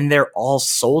 of them, and they're all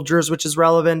soldiers, which is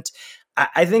relevant.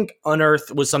 I think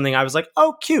Unearth was something I was like,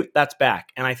 oh, cute, that's back.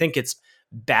 And I think it's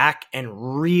back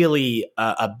and really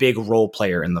a big role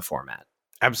player in the format.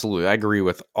 Absolutely. I agree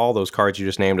with all those cards you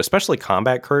just named, especially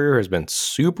Combat Courier has been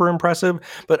super impressive.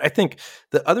 But I think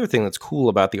the other thing that's cool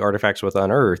about the artifacts with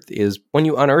Unearth is when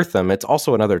you unearth them, it's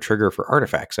also another trigger for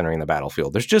artifacts entering the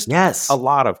battlefield. There's just a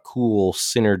lot of cool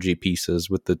synergy pieces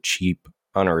with the cheap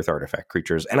Unearth artifact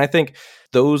creatures. And I think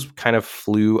those kind of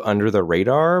flew under the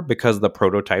radar because the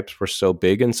prototypes were so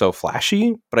big and so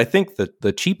flashy. But I think that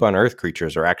the cheap Unearth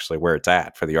creatures are actually where it's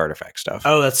at for the artifact stuff.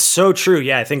 Oh, that's so true.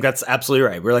 Yeah, I think that's absolutely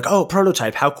right. We're like, oh,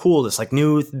 prototype, how cool, this like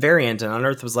new variant. And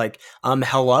Unearth was like,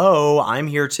 hello, I'm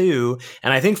here too.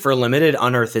 And I think for Limited,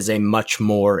 Unearth is a much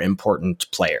more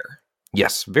important player.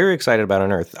 Yes, very excited about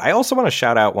Unearth. I also want to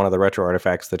shout out one of the retro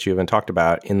artifacts that you haven't talked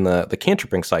about in the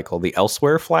cantripping cycle, the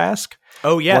Elsewhere Flask.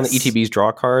 Oh, yes. One of the ETBs draw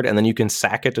a card, and then you can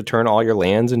sack it to turn all your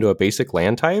lands into a basic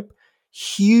land type.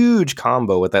 Huge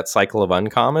combo with that cycle of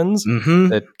uncommons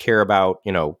that care about,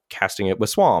 casting it with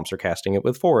swamps or casting it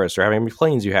with forests or having how many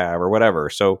planes you have or whatever.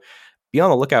 So be on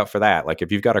the lookout for that. Like,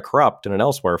 if you've got a Corrupt and an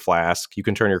Elsewhere Flask, you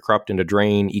can turn your Corrupt into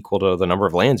drain equal to the number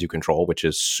of lands you control, which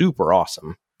is super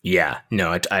awesome. Yeah,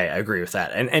 no, I agree with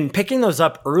that. And picking those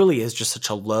up early is just such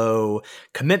a low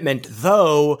commitment,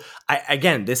 though.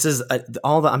 Again, this is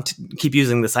keep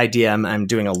using this idea. I'm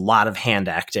doing a lot of hand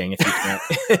acting. If you can't,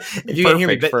 if you can't hear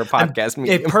me, but for a podcast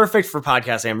medium. Perfect for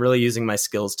podcasting. I'm really using my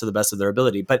skills to the best of their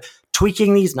ability, but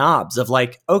tweaking these knobs of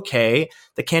like, okay,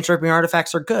 the cantripping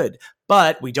artifacts are good,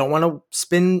 but we don't want to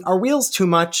spin our wheels too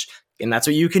much. And that's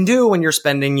what you can do when you're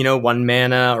spending, 1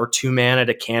 mana or 2 mana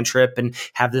to cantrip and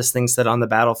have this thing sit on the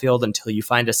battlefield until you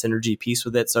find a synergy piece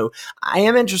with it. So I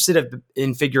am interested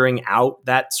in figuring out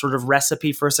that sort of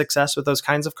recipe for success with those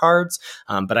kinds of cards.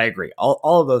 But I agree.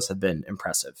 All of those have been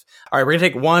impressive. All right, we're going to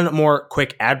take one more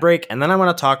quick ad break, and then I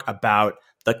want to talk about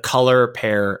the color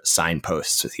pair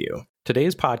signposts with you.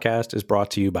 Today's podcast is brought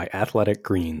to you by Athletic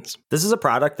Greens. This is a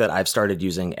product that I've started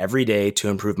using every day to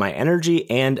improve my energy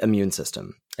and immune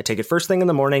system. I take it first thing in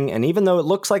the morning, and even though it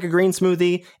looks like a green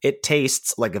smoothie, it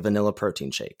tastes like a vanilla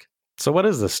protein shake. So what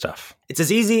is this stuff? It's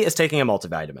as easy as taking a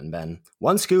multivitamin, Ben.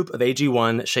 1 scoop of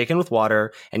AG1 shaken with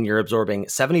water, and you're absorbing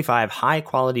 75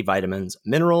 high-quality vitamins,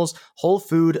 minerals, whole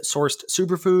food-sourced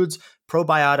superfoods,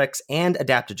 probiotics, and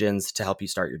adaptogens to help you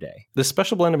start your day. This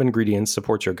special blend of ingredients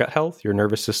supports your gut health, your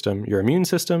nervous system, your immune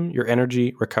system, your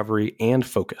energy, recovery, and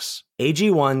focus.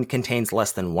 AG1 contains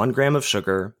less than 1 gram of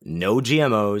sugar, no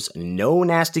GMOs, no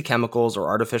nasty chemicals or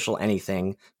artificial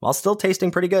anything, while still tasting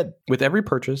pretty good. With every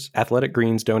purchase, Athletic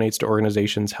Greens donates to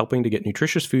organizations helping to get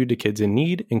nutritious food to kids in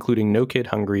need, including No Kid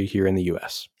Hungry here in the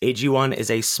U.S. AG1 is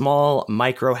a small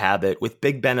micro habit with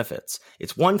big benefits.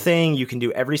 It's one thing you can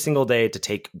do every single day to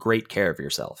take great care of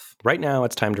yourself. Right now,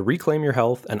 it's time to reclaim your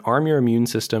health and arm your immune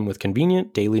system with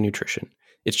convenient daily nutrition.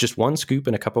 It's just 1 scoop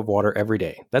in a cup of water every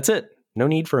day. That's it. No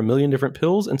need for a million different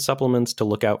pills and supplements to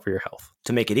look out for your health.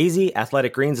 To make it easy,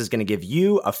 Athletic Greens is going to give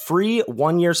you a free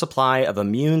 1-year supply of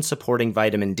immune-supporting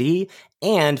vitamin D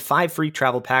and 5 free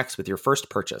travel packs with your first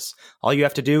purchase. All you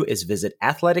have to do is visit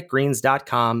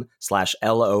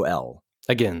athleticgreens.com/LOL.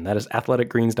 Again, that is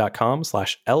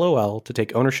athleticgreens.com/LOL to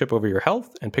take ownership over your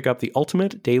health and pick up the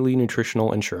ultimate daily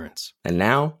nutritional insurance. And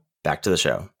now, back to the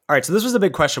show. All right, so this was a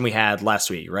big question we had last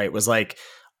week, right? It was like,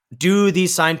 do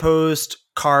these signpost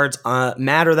cards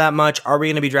matter that much? Are we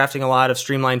going to be drafting a lot of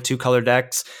streamlined 2-color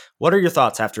decks? What are your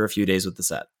thoughts after a few days with the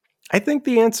set? I think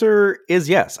the answer is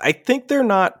yes. I think they're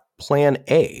not plan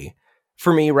A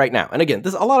for me right now. And again,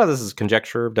 a lot of this is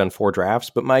conjecture. I've done 4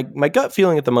 drafts, but my gut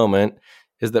feeling at the moment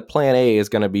is that plan A is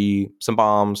going to be some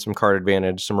bombs, some card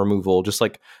advantage, some removal, just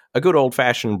like a good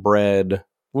old-fashioned bread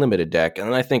limited deck.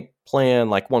 And I think plan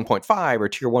like 1.5 or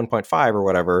tier 1.5 or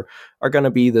whatever are going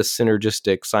to be the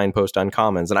synergistic signpost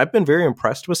uncommons. And I've been very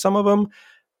impressed with some of them,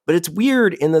 but it's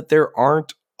weird in that there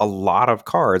aren't a lot of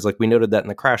cards. Like we noted that in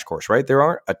the crash course, right? There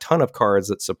aren't a ton of cards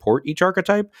that support each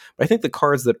archetype, but I think the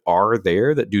cards that are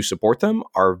there that do support them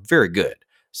are very good.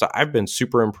 So I've been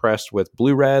super impressed with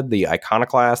Blue-Red, the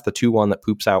Iconoclast, the 2-1 that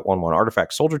poops out 1/1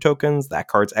 artifact soldier tokens. That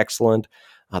card's excellent.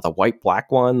 The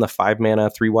white-black one, the 5-mana,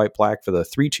 3-white-black for the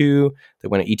 3/2, that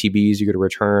when it ETBs, you get to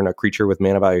return a creature with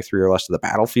mana value 3 or less to the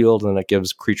battlefield, and then it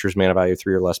gives creatures mana value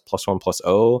 3 or less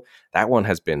 +1/+0. That one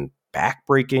has been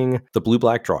backbreaking. The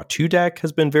blue-black draw 2 deck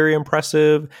has been very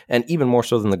impressive, and even more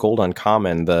so than the gold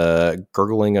uncommon, the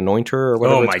Gurgling Anointer, or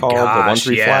whatever it's called, the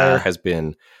 1/3 flyer, has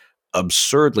been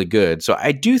absurdly good. So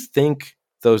I do think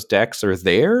those decks are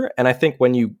there, and I think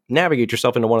when you navigate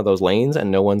yourself into one of those lanes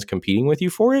and no one's competing with you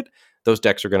for it, those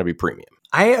decks are going to be premium.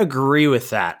 I agree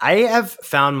with that. I have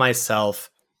found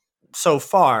myself so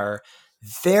far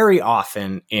very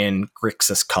often in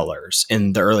Grixis colors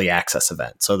in the early access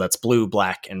event. So that's blue,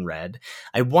 black, and red.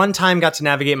 I one time got to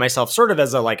navigate myself sort of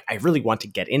as a, like, I really want to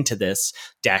get into this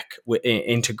deck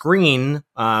into green,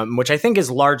 which I think is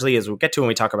largely, as we'll get to when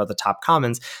we talk about the top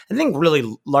commons, I think really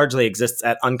largely exists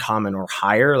at uncommon or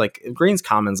higher. Like green's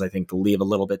commons, I think, leave a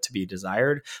little bit to be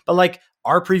desired. But like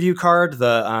our preview card,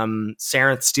 the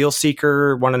Sarenth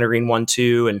Steelseeker, 1 under green,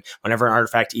 1/2, and whenever an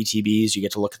artifact ETBs, you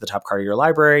get to look at the top card of your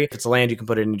library. If it's a land, you can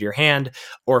put it into your hand,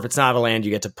 or if it's not a land, you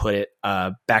get to put it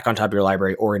back on top of your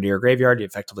library or into your graveyard. You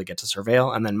effectively get to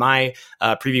surveil. And then my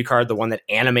preview card, the one that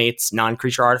animates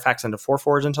non-creature artifacts into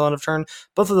 4/4s until end of turn,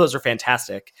 both of those are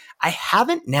fantastic. I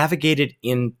haven't navigated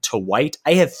into white.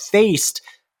 I have faced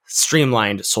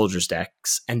streamlined soldiers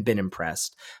decks and been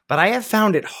impressed, but I have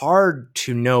found it hard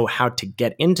to know how to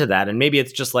get into that. And maybe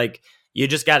it's just like, you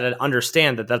just got to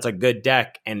understand that that's a good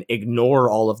deck and ignore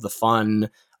all of the fun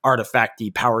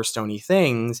artifacty, power stony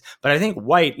things. But I think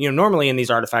white, normally in these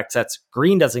artifact sets,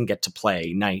 green doesn't get to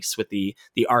play nice with the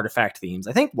artifact themes.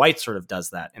 I think white sort of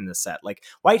does that in this set. Like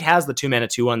white has the 2-mana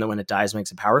 2/1 that when it dies makes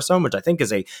a power stone, which I think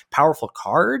is a powerful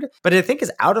card, but I think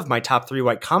is out of my top 3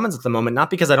 white commons at the moment,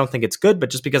 not because I don't think it's good, but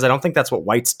just because I don't think that's what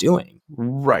white's doing.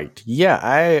 Right. Yeah,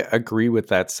 I agree with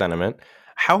that sentiment.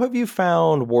 How have you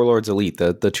found Warlords Elite,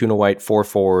 the tuna white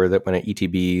 4/4 that when it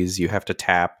ETBs, you have to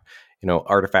tap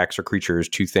artifacts or creatures,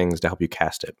 2 things to help you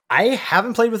cast it? I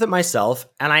haven't played with it myself,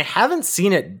 and I haven't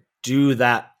seen it do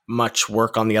that much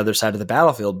work on the other side of the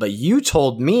battlefield. But you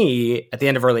told me at the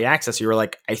end of early access, you were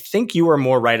like, I think you were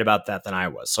more right about that than I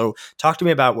was. So talk to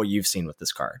me about what you've seen with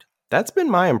this card. That's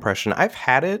been my impression. I've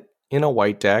had it in a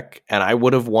white deck, and I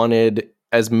would have wanted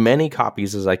as many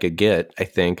copies as I could get, I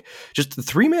think. Just the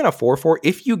 3-mana 4/4,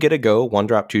 if you get a go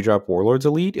 1-drop, 2-drop Warlords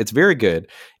Elite, it's very good.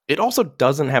 It also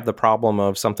doesn't have the problem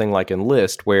of something like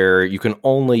Enlist, where you can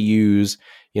only use,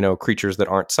 creatures that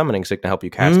aren't summoning sick to help you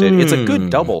cast it. It's a good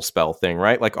double spell thing,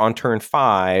 right? Like on turn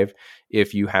 5,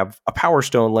 if you have a Power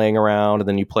Stone laying around, and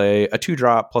then you play a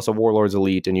 2-drop plus a Warlords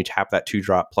Elite, and you tap that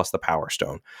 2-drop plus the Power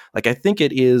Stone. Like, I think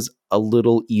it is a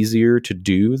little easier to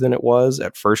do than it was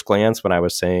at first glance when I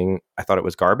was saying I thought it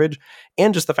was garbage.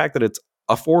 And just the fact that it's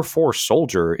a 4/4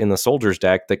 soldier in the soldier's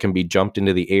deck that can be jumped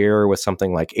into the air with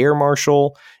something like Air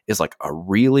Marshal is like a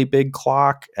really big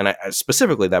clock. And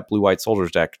specifically that blue-white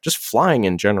soldier's deck, just flying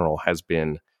in general has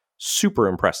been super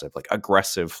impressive, like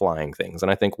aggressive flying things.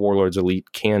 And I think Warlords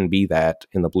Elite can be that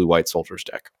in the blue-white soldier's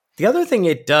deck. The other thing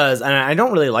it does, and I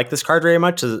don't really like this card very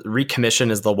much, is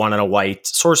Recommission is the 1 and a white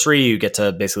sorcery. You get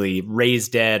to basically raise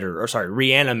dead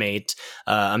reanimate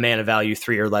a mana value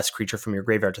 3 or less creature from your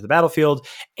graveyard to the battlefield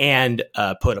and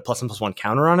put a +1/+1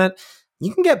 counter on it.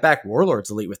 You can get back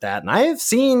Warlords Elite with that. And I have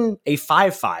seen a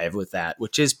 5/5 with that,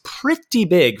 which is pretty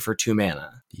big for 2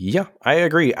 mana. Yeah, I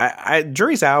agree.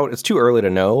 Jury's out. It's too early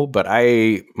to know, but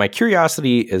my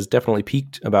curiosity is definitely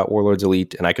piqued about Warlords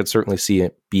Elite, and I could certainly see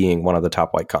it being one of the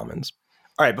top white commons.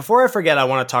 All right, before I forget, I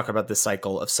want to talk about this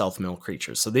cycle of self-mill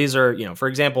creatures. So these are, for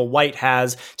example, white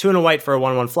has 2 and a white for a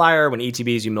 1/1 flyer. When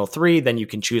ETBs, you mill 3, then you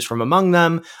can choose from among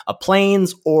them a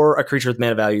plains or a creature with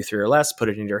mana value 3 or less, put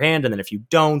it into your hand, and then if you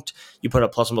don't, you put a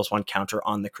 +1/+1 counter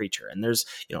on the creature. And there's,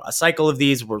 a cycle of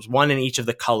these where there's one in each of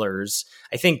the colors.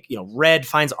 I think, red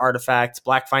finds artifacts,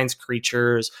 black finds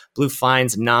creatures, blue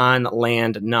finds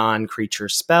non-land, non-creature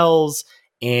spells,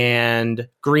 and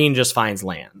green just finds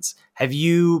lands. Have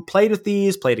you played with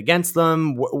these, played against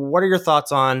them? What are your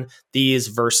thoughts on these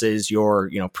versus your,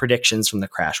 predictions from the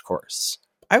crash course?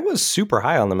 I was super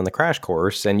high on them in the crash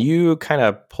course, and you kind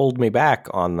of pulled me back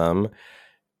on them.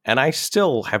 And I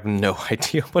still have no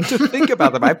idea what to think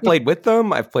about them. I've played with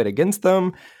them. I've played against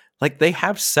them. Like, they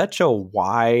have such a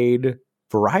wide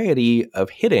variety of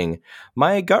hitting.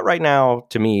 My gut right now,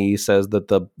 to me, says that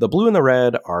the blue and the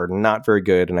red are not very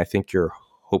good, and I think you're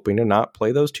hoping to not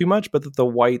play those too much, but that the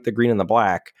white, the green, and the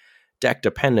black, deck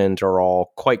dependent, are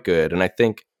all quite good. And I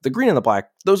think the green and the black,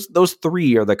 those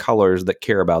 3 are the colors that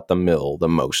care about the mill the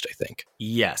most, I think.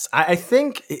 Yes, I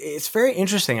think it's very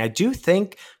interesting. I do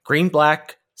think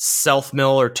green-black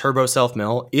self-mill or turbo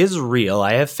self-mill is real.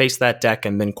 I have faced that deck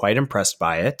and been quite impressed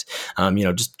by it.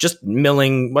 Just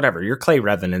milling whatever, your clay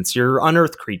revenants, your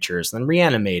unearthed creatures, then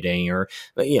reanimating or,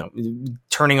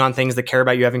 turning on things that care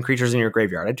about you having creatures in your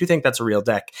graveyard. I do think that's a real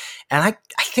deck. And I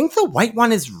think the white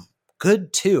one is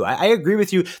good too. I agree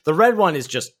with you. The red one is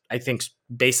just, I think,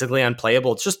 basically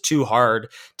unplayable. It's just too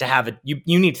hard to have it.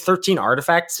 You need 13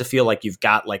 artifacts to feel like you've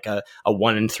got like a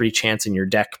 1 in 3 chance in your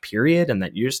deck, period, and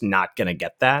that you're just not going to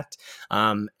get that.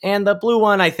 And the blue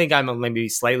one, I think I'm maybe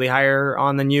slightly higher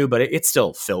on than you, but it's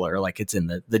still filler. Like, it's in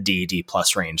the D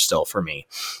plus range still for me.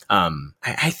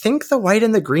 I think the white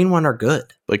and the green one are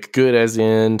good. Like, good as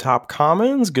in top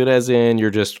commons? Good as in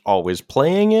you're just always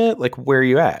playing it? Like, where are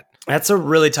you at? That's a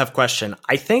really tough question.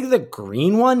 I think the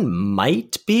green one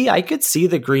might be. I could see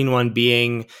the green one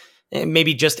being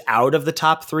maybe just out of the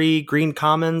top 3 green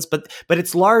commons, but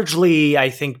it's largely, I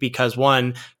think, because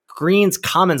one, green's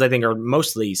commons, I think, are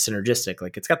mostly synergistic.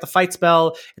 Like, it's got the fight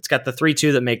spell, it's got the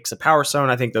 3/2 that makes a power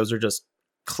stone. I think those are just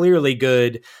clearly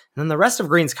good. And then the rest of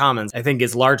green's commons, I think,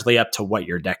 is largely up to what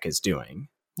your deck is doing.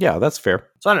 Yeah, that's fair.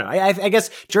 So I don't know. I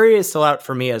guess jury is still out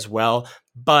for me as well,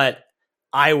 but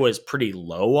I was pretty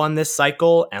low on this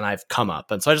cycle and I've come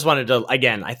up. And so I just wanted to,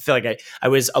 again, I feel like I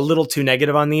was a little too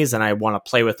negative on these and I want to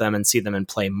play with them and see them in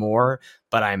play more,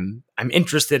 but I'm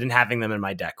interested in having them in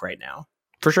my deck right now.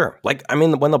 For sure. Like, I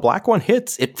mean, when the black one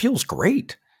hits, it feels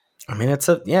great. I mean,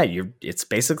 it's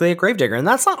basically a Gravedigger, and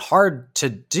that's not hard to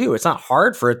do. It's not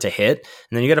hard for it to hit.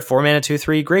 And then you get a 4 mana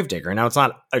 2/3 Gravedigger. Now, it's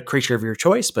not a creature of your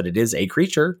choice, but it is a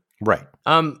creature. Right.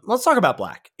 Let's talk about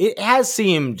black. It has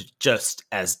seemed just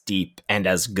as deep and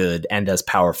as good and as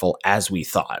powerful as we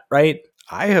thought, right?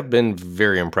 I have been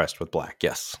very impressed with black,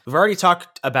 yes. We've already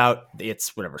talked about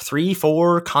its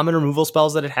 3-4 common removal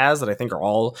spells that it has that I think are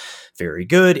all very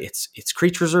good. Its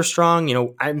creatures are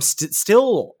strong. I'm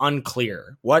still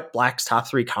unclear what black's top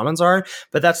 3 commons are,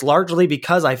 but that's largely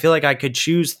because I feel like I could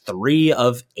choose 3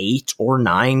 of 8 or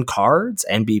 9 cards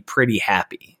and be pretty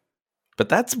happy. But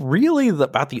that's really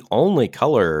about the only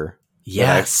color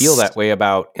that I feel that way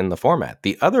about in the format.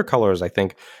 The other colors, I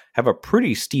think, have a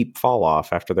pretty steep fall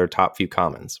off after their top few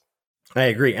commons. I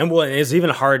agree. And it's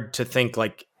even hard to think,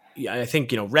 like, I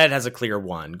think, red has a clear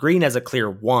 1, green has a clear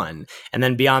 1. And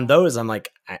then beyond those, I'm like,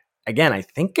 I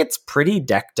think it's pretty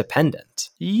deck dependent.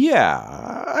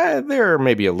 Yeah, they're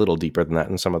maybe a little deeper than that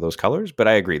in some of those colors, but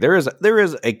I agree. There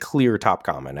is a clear top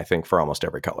common, I think, for almost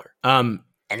every color.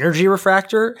 Energy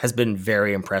Refractor has been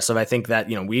very impressive. I think that,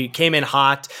 we came in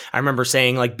hot. I remember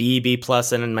saying like B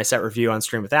plus and in my set review on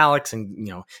stream with Alex and,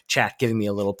 chat giving me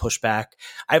a little pushback.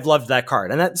 I've loved that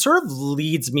card. And that sort of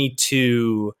leads me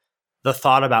to the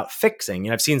thought about fixing.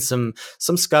 And I've seen some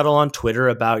scuttle on Twitter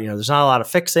about, there's not a lot of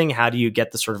fixing. How do you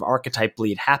get the sort of archetype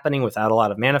bleed happening without a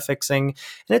lot of mana fixing?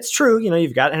 And it's true,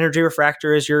 you've got Energy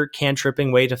Refractor as your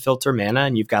cantripping way to filter mana,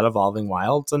 and you've got Evolving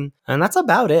Wilds, and that's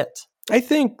about it. I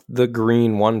think the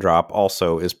green 1-drop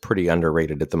also is pretty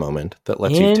underrated at the moment. That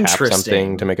lets you tap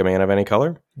something to make a mana of any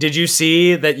color. Did you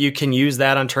see that you can use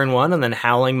that on turn 1 and then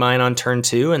Howling Mine on turn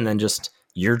 2 and then just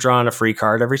you're drawing a free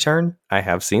card every turn? I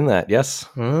have seen that, yes.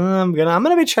 I'm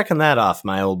gonna be checking that off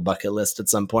my old bucket list at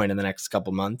some point in the next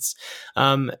couple months.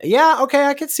 Yeah, okay,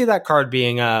 I could see that card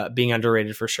being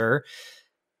underrated for sure.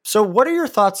 So what are your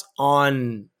thoughts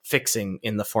on fixing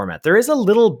in the format? There is a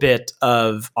little bit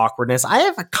of awkwardness. I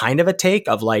have a kind of a take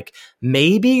of like,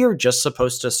 maybe you're just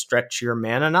supposed to stretch your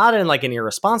mana, not in like an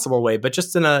irresponsible way, but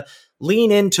just in a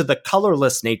lean into the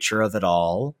colorless nature of it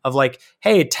all, of like,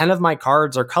 hey, 10 of my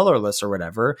cards are colorless or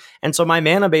whatever. And so my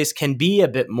mana base can be a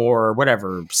bit more,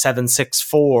 whatever,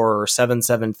 7/6/4 or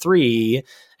 7/7/3.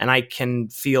 And I can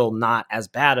feel not as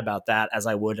bad about that as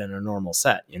I would in a normal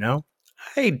set,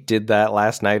 I did that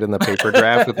last night in the paper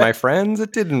draft with my friends.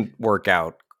 It didn't work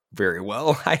out very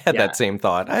well. I had that same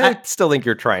thought. I still think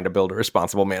you're trying to build a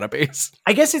responsible mana base.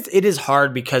 I guess it is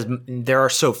hard because there are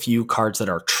so few cards that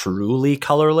are truly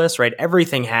colorless, right?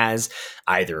 Everything has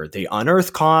either the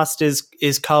unearth cost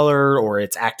is color or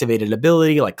its activated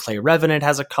ability, like Clay Revenant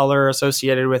has a color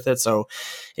associated with it. So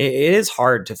it is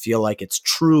hard to feel like it's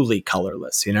truly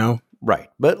colorless, Right.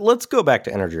 But let's go back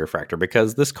to Energy Refractor,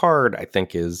 because this card, I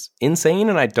think, is insane,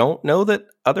 and I don't know that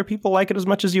other people like it as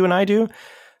much as you and I do.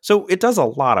 So it does a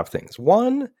lot of things.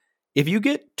 One, if you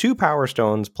get 2 Power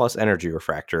Stones plus Energy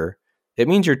Refractor, it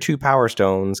means your 2 Power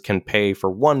Stones can pay for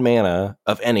 1 mana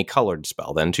of any colored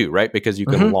spell then too, right? Because you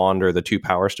can launder the 2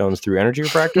 Power Stones through Energy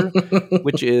Refractor,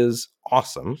 which is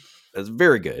awesome. It's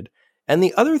very good. And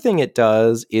the other thing it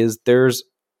does is there's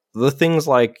the things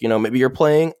like, maybe you're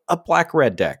playing a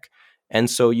black-red deck, and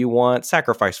so you want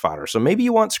Sacrifice Fodder. So maybe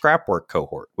you want Scrapwork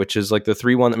Cohort, which is like the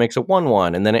 3/1 that makes a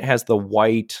 1/1, and then it has the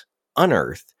white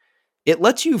Unearth. It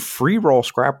lets you free roll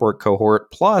Scrapwork Cohort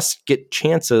plus get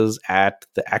chances at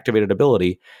the activated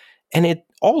ability. And it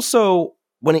also,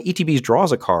 when it ETBs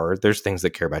draws a card, there's things that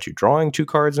care about you drawing 2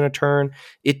 cards in a turn.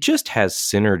 It just has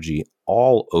synergy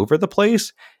all over the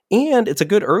place. And it's a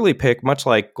good early pick, much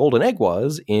like Golden Egg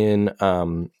was in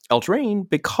Eldraine,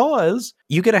 because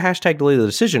you get a hashtag delay the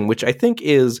decision, which I think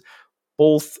is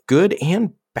both good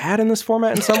and bad in this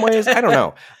format in some ways. I don't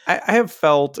know. I have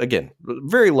felt, again,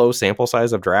 very low sample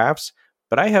size of drafts,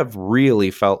 but I have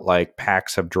really felt like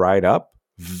packs have dried up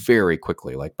very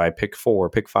quickly. Like by pick 4,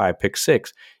 pick 5, pick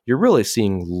 6, you're really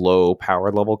seeing low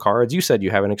power level cards. You said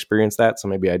you haven't experienced that, so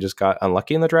maybe I just got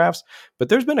unlucky in the drafts. But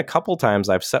there's been a couple times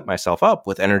I've set myself up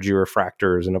with Energy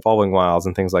Refractors and Evolving Wilds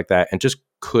and things like that and just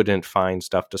couldn't find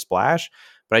stuff to splash.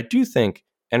 But I do think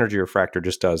Energy Refractor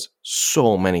just does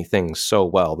so many things so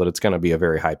well that it's going to be a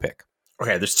very high pick.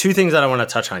 Okay, there's 2 things that I want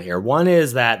to touch on here. One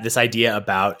is that this idea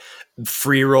about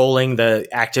free rolling the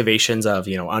activations of,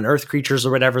 unearthed creatures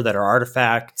or whatever that are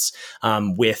artifacts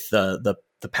with the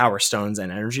Power Stones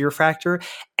and Energy Refractor.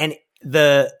 And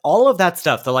all of that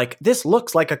stuff, this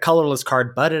looks like a colorless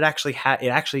card, but it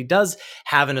actually does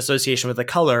have an association with the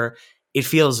color. It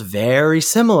feels very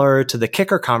similar to the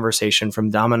kicker conversation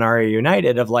from Dominaria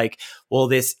United of like, well,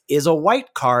 this is a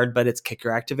white card, but its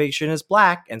kicker activation is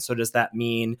black. And so does that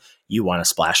mean you want to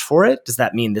splash for it? Does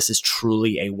that mean this is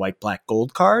truly a white, black,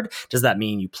 gold card? Does that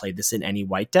mean you played this in any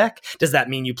white deck? Does that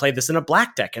mean you played this in a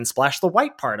black deck and splash the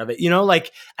white part of it?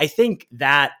 I think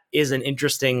that is an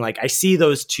interesting, I see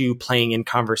those 2 playing in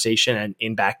conversation and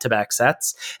in back-to-back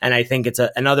sets. And I think it's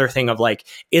another thing of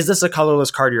is this a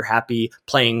colorless card you're happy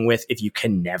playing with if you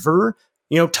can never,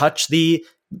 touch the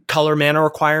color mana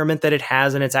requirement that it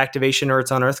has in its activation or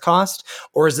its unearth cost?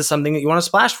 Or is this something that you want to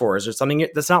splash for? Is there something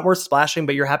that's not worth splashing,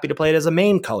 but you're happy to play it as a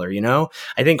main color?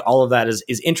 I think all of that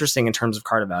is interesting in terms of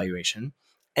card evaluation.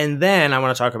 And then I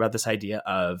want to talk about this idea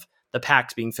of the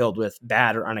packs being filled with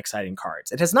bad or unexciting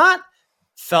cards. It has not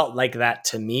felt like that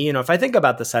to me. If I think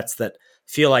about the sets that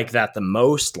feel like that the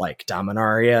most, like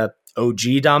Dominaria, OG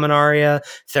Dominaria,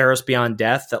 Theros Beyond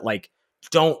Death, that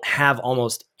don't have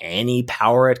almost any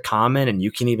power at common, and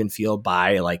you can even feel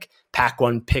by pack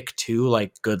 1, pick 2,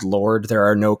 good Lord, there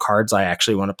are no cards I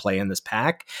actually want to play in this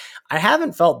pack. I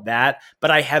haven't felt that,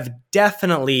 but I have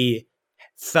definitely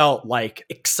felt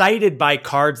excited by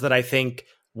cards that I think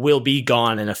will be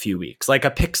gone in a few weeks, like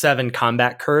a pick 7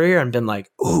 Combat Courier, and been like,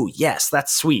 ooh, yes,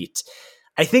 that's sweet.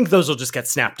 I think those will just get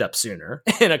snapped up sooner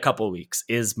in a couple of weeks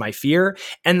is my fear.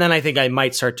 And then I think I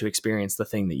might start to experience the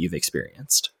thing that you've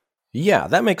experienced. Yeah,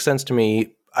 that makes sense to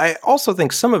me. I also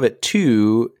think some of it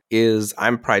too is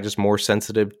I'm probably just more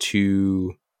sensitive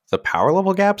to the power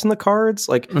level gaps in the cards.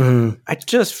 Like, I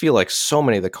just feel like so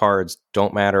many of the cards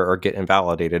don't matter or get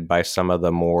invalidated by some of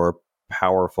the more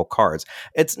powerful cards.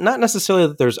 It's not necessarily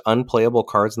that there's unplayable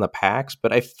cards in the packs,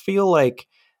 but I feel like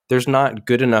there's not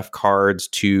good enough cards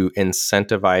to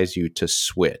incentivize you to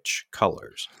switch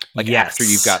colors. Like, after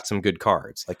you've got some good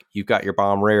cards, like you've got your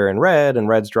bomb rare in red and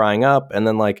red's drying up, and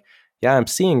then like, yeah, I'm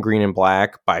seeing green and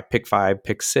black by pick 5,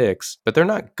 pick 6, but they're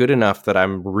not good enough that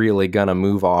I'm really going to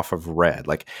move off of red.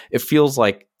 Like, it feels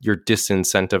like you're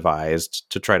disincentivized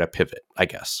to try to pivot, I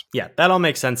guess. Yeah, that all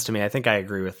makes sense to me. I think I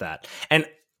agree with that. And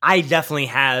I definitely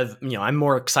have, I'm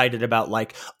more excited about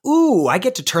like, ooh, I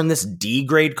get to turn this D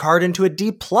grade card into a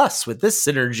D plus with this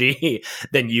synergy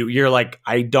than you're like,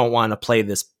 I don't want to play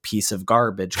this piece of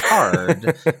garbage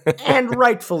card. And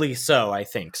rightfully so, I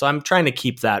think. So I'm trying to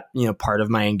keep that, part of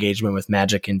my engagement with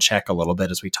Magic in check a little bit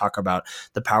as we talk about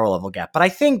the power level gap. But I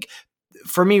think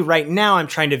for me right now, I'm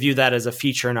trying to view that as a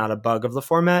feature, not a bug of the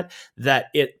format,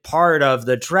 that part of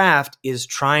the draft is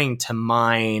trying to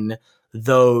mine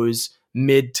those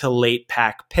mid to late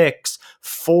pack picks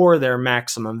for their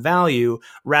maximum value,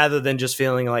 rather than just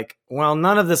feeling like, well,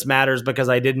 none of this matters because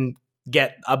I didn't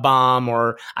get a bomb,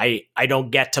 or I don't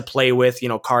get to play with,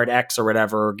 card X or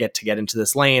whatever, or get into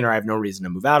this lane, or I have no reason to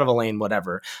move out of a lane,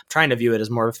 whatever. I'm trying to view it as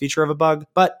more of a feature of a bug,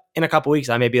 but in a couple weeks,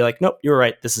 I may be like, nope, you're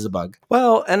right, this is a bug.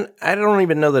 Well, and I don't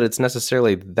even know that it's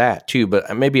necessarily that too,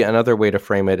 but maybe another way to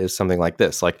frame it is something like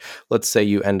this. Like, let's say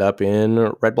you end up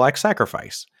in red-black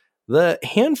sacrifice. The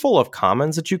handful of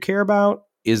commons that you care about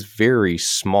is very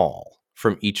small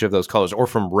from each of those colors, or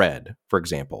from red, for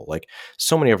example. Like,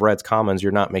 so many of red's commons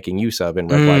you're not making use of in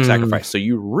red-black sacrifice. So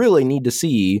you really need to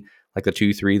see like the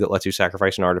 2/3 that lets you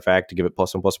sacrifice an artifact to give it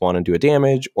 +1/+1 and do a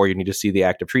damage, or you need to see the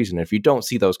Act of Treason. If you don't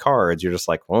see those cards, you're just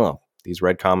like, well, these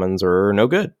red commons are no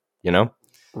good,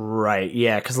 Right,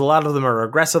 yeah, because a lot of them are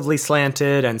aggressively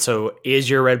slanted, and so is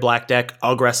your red-black deck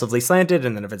aggressively slanted?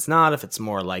 And then if it's not, if it's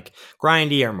more like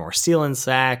grindy or more steal and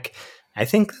sack, I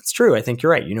think that's true. I think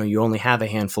you're right. You only have a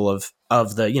handful of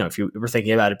the, if you were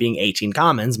thinking about it being 18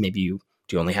 commons, maybe you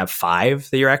only have 5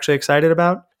 that you're actually excited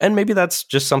about. And maybe that's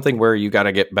just something where you got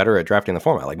to get better at drafting the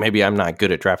format. Like, maybe I'm not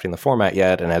good at drafting the format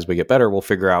yet, and as we get better, we'll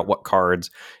figure out what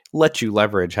cards let you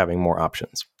leverage having more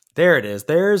options. There it is.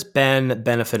 There's Ben,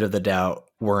 benefit of the doubt,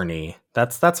 Werney.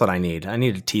 That's what I need. I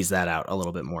need to tease that out a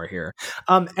little bit more here.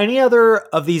 Any other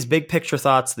of these big picture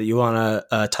thoughts that you want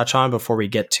to touch on before we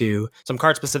get to some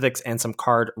card specifics and some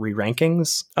card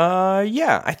re-rankings?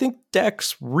 Yeah, I think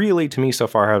decks really, to me so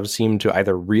far, have seemed to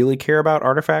either really care about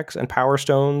artifacts and power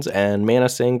stones and mana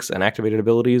sinks and activated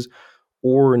abilities,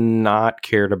 or not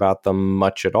cared about them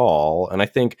much at all. And I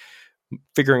think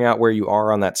figuring out where you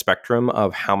are on that spectrum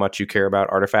of how much you care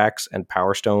about artifacts and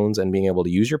power stones and being able to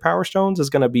use your power stones is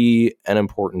going to be an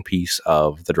important piece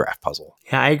of the draft puzzle.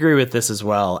 Yeah, I agree with this as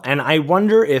well. And I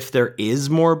wonder if there is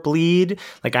more bleed.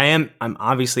 Like, I'm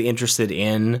obviously interested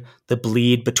in the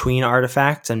bleed between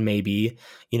artifacts, and maybe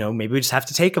we just have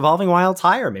to take Evolving Wilds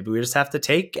higher. Maybe we just have to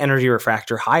take Energy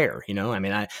Refractor higher.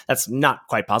 That's not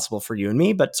quite possible for you and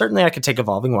me, but certainly I could take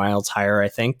Evolving Wilds higher, I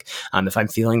think, if I'm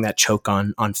feeling that choke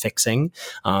on fixing,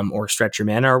 or stretch your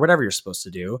mana or whatever you're supposed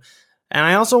to do. And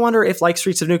I also wonder if, like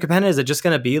Streets of New Capenna, is it just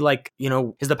going to be like,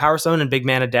 is the Power Stone and big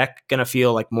mana deck going to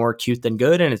feel like more cute than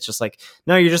good? And it's just like,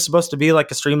 no, you're just supposed to be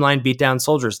like a streamlined beatdown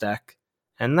soldiers deck.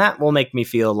 And that will make me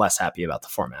feel less happy about the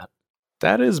format.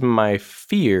 That is my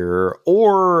fear.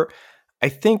 Or I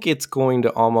think it's going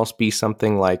to almost be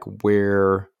something like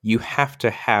where you have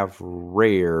to have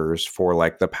rares for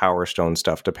like the Power Stone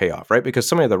stuff to pay off, right? Because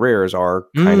some of the rares are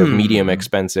kind of medium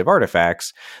expensive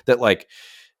artifacts that, like,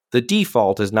 the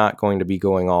default is not going to be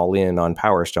going all in on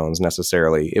Power Stones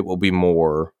necessarily. It will be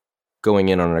more going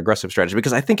in on an aggressive strategy.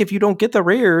 Because I think if you don't get the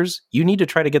rares, you need to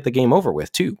try to get the game over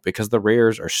with too, because the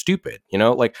rares are stupid,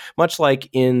 like much like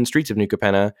in Streets of New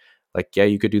Capenna. Like, yeah,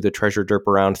 you could do the treasure derp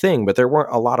around thing, but there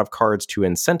weren't a lot of cards to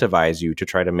incentivize you to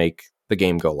try to make the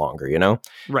game go longer,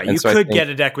 Right. And you could get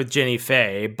a deck with Jinnie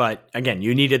Fay, but again,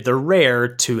 you needed the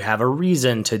rare to have a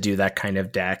reason to do that kind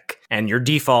of deck, and your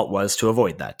default was to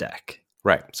avoid that deck.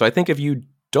 Right. So I think if you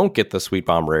don't get the Sweet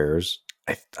Bomb rares,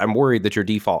 I'm worried that your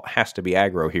default has to be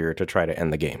aggro here to try to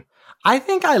end the game. I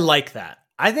think I like that.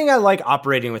 I think I like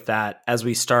operating with that as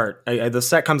we start. The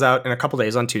set comes out in a couple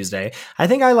days on Tuesday. I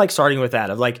think I like starting with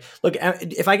that of like, look,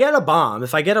 if I get a bomb,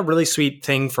 if I get a really sweet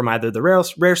thing from either the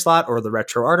rare slot or the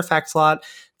retro artifact slot,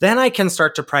 then I can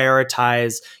start to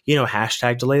prioritize,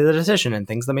 hashtag delay the decision and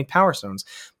things that make Power Stones.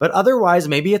 But otherwise,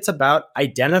 maybe it's about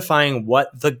identifying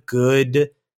what the good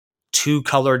two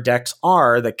color decks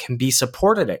are that can be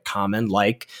supported at common,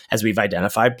 like, as we've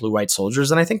identified, blue-white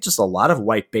soldiers, and I think just a lot of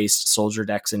white-based soldier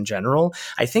decks in general.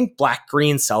 I think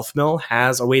black-green self-mill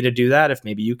has a way to do that, if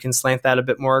maybe you can slant that a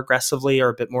bit more aggressively or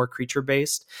a bit more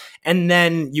creature-based. And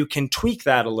then you can tweak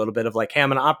that a little bit of like, hey,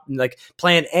 I'm going to like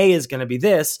plan A is going to be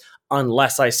this,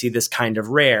 unless I see this kind of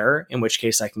rare, in which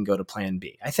case I can go to plan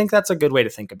B. I think that's a good way to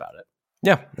think about it.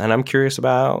 Yeah, and I'm curious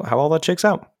about how all that shakes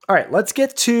out. All right, let's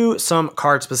get to some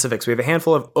card specifics. We have a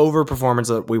handful of overperformers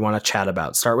that we want to chat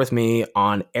about. Start with me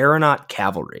on Aeronaut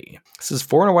Cavalry. This is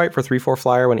 4 and a white for 3/4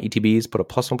 flyer. When ETBs, put a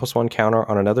 +1/+1 counter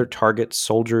on another target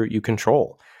soldier you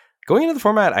control. Going into the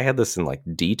format, I had this in like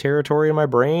D territory in my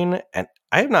brain, and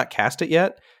I have not cast it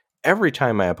yet. Every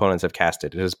time my opponents have cast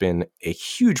it, it has been a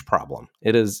huge problem.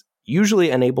 It has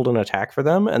usually enabled an attack for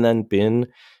them and then been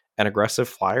an aggressive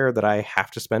flyer that I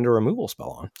have to spend a removal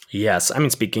spell on. Yes, I mean,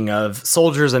 speaking of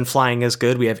soldiers and flying is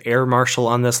good, we have Air Marshal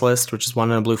on this list, which is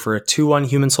 1 and a blue for a 2/1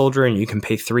 human soldier, and you can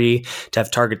pay 3 to have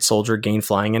target soldier gain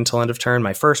flying until end of turn.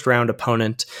 My first round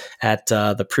opponent at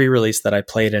the pre-release that I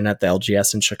played in at the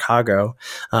LGS in Chicago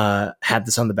had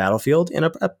this on the battlefield in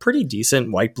a pretty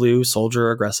decent white-blue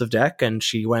soldier aggressive deck, and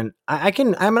she went, I'm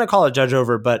going to call a judge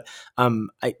over, but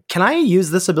can I use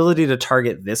this ability to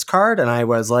target this card? And I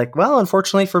was like, well,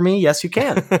 unfortunately for me, yes, you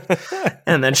can.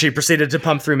 And then she proceeded to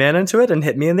pump 3 mana into it and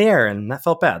hit me in the air, and that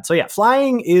felt bad. So yeah,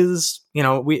 flying is,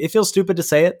 it feels stupid to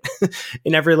say it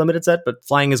in every limited set, but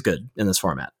flying is good in this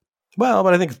format. Well,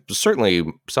 but I think certainly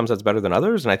some sets better than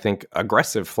others, and I think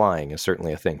aggressive flying is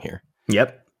certainly a thing here.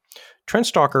 Yep.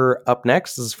 Trenchstalker up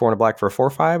next. This is 4 and a black for a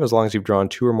 4/5. As long as you've drawn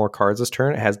 2 or more cards this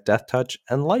turn, it has Death Touch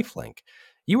and Lifelink.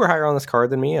 You were higher on this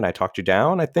card than me, and I talked you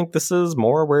down. I think this is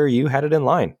more where you had it in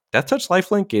line. Death Touch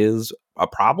Lifelink is a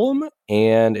problem,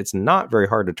 and it's not very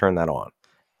hard to turn that on.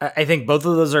 I think both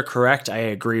of those are correct. I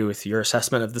agree with your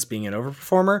assessment of this being an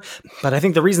overperformer, but I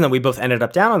think the reason that we both ended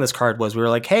up down on this card was we were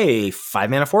like, hey, 5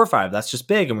 mana 4/5, that's just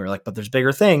big. And we were like, but there's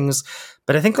bigger things.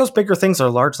 But I think those bigger things are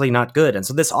largely not good. And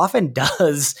so this often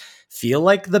does feel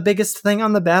like the biggest thing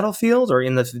on the battlefield, or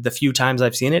in the few times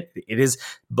I've seen it, it is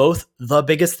both the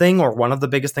biggest thing or one of the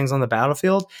biggest things on the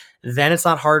battlefield. Then it's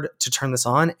not hard to turn this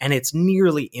on, and it's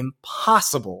nearly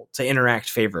impossible to interact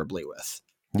favorably with.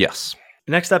 Yes.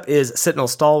 Next up is Sentinel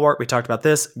Stalwart. We talked about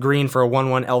this. Green for a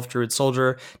 1/1 Elf Druid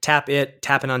Soldier. Tap it,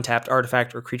 tap an untapped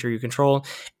artifact or creature you control.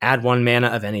 Add 1 mana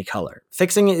of any color.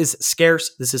 Fixing it is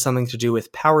scarce. This is something to do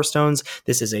with Power Stones.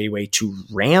 This is a way to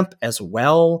ramp as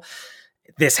well.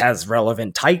 This has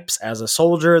relevant types as a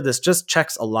soldier. This just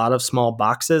checks a lot of small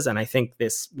boxes. And I think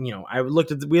this, we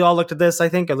all looked at this, I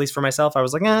think, at least for myself. I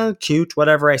was like, cute,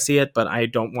 whatever, I see it, but I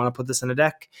don't want to put this in a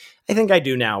deck. I think I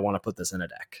do now want to put this in a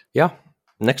deck. Yeah.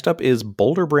 Next up is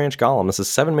Boulder Branch Golem. This is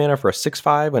 7 mana for a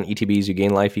 6/5. When ETBs, you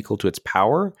gain life equal to its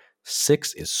power.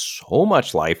 6 is so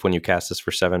much life when you cast this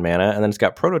for 7 mana. And then it's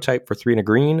got Prototype for 3 and a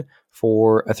green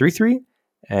for a 3/3.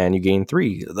 And you gain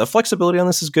 3. The flexibility on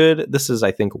this is good. This is, I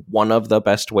think, one of the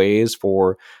best ways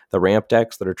for the ramp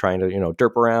decks that are trying to,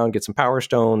 derp around, get some power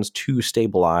stones to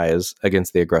stabilize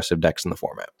against the aggressive decks in the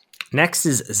format. Next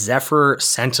is Zephyr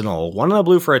Sentinel. 1 and a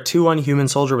blue for a 2/1 human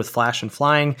soldier with flash and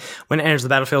flying. When it enters the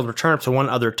battlefield, return up to 1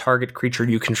 other target creature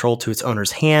you control to its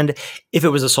owner's hand. If it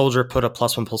was a soldier, put a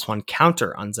 +1/+1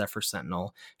 counter on Zephyr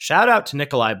Sentinel. Shout out to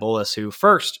Nikolai Bolas, who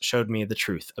first showed me the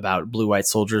truth about blue-white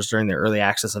soldiers during the early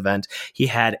access event. He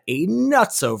had a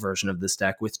nutso version of this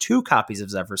deck with 2 copies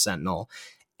of Zephyr Sentinel.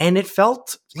 And it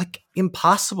felt like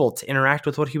impossible to interact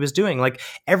with what he was doing. Like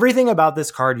everything about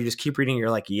this card, you just keep reading. You're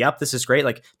like, yep, this is great.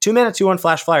 Like 2 mana, 2/1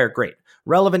 flash flyer. Great.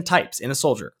 Relevant types in a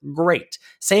soldier. Great.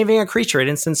 Saving a creature at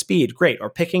instant speed. Great. Or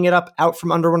picking it up out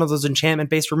from under one of those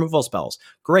enchantment-based removal spells.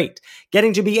 Great.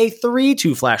 Getting to be a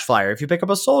 3/2 flash flyer if you pick up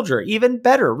a soldier. Even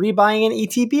better. Rebuying an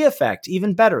ETB effect.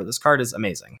 Even better. This card is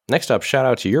amazing. Next up, shout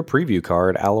out to your preview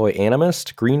card, Alloy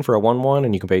Animist. Green for a 1/1,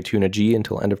 and you can pay 2 and a G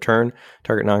until end of turn.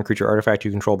 Target non-creature artifact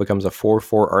you control becomes a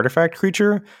 4/4 artifact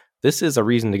creature. This is a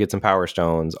reason to get some power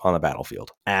stones on the battlefield.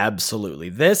 Absolutely.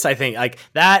 This, I think, like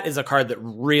that is a card that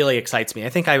really excites me. I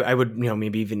think I would,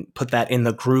 maybe even put that in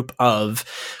the group of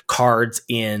cards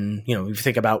in, if you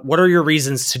think about what are your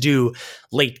reasons to do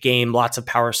late game, lots of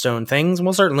power stone things.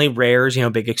 Well, certainly rares,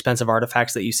 big expensive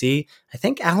artifacts that you see. I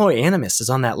think Alloy Animist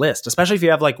is on that list, especially if you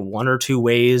have like 1 or 2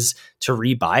 ways to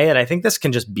rebuy it. I think this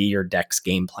can just be your deck's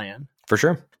game plan. For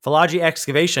sure. Philology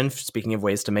Excavation, speaking of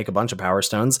ways to make a bunch of Power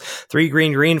Stones, 3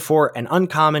 green for an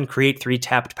uncommon, create 3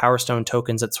 tapped Power Stone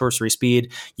tokens at sorcery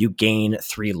speed. You gain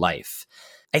 3 life.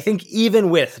 I think even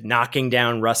with knocking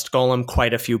down Rust Golem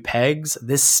quite a few pegs,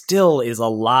 this still is a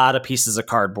lot of pieces of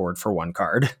cardboard for one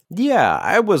card. Yeah,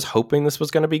 I was hoping this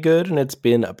was going to be good, and it's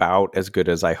been about as good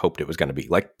as I hoped it was going to be.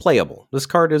 Like, playable. This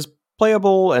card is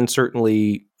playable and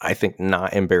certainly, I think,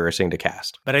 not embarrassing to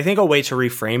cast. But I think a way to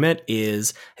reframe it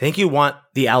is, I think you want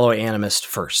the Alloy Animist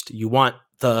first. You want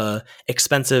the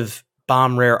expensive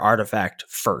bomb rare artifact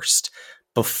first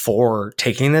before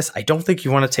taking this. I don't think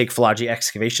you want to take Fallaji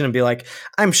Excavation and be like,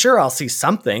 I'm sure I'll see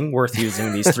something worth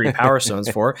using these 3 Power Stones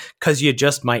for, because you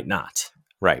just might not.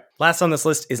 Right. Last on this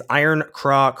list is Iron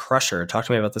Craw Crusher. Talk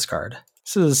to me about this card.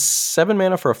 This is 7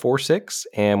 mana for a 4/6,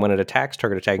 and when it attacks,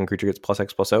 target attacking creature gets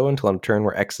 +X/+0 until end of turn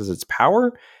where X is its power,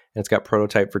 and it's got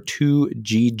Prototype for 2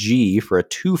 GG for a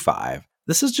 2/5.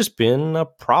 This has just been a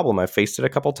problem. I've faced it a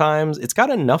couple times. It's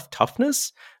got enough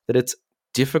toughness that it's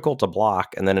difficult to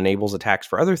block and then enables attacks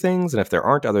for other things. And if there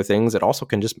aren't other things, it also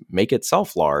can just make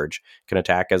itself large. It can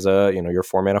attack as a, your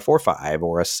 4 mana 4/5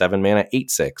 or a 7 mana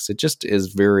 8/6. It just is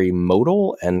very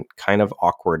modal and kind of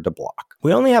awkward to block.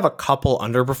 We only have a couple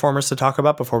underperformers to talk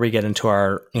about before we get into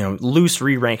our, loose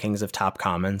re-rankings of top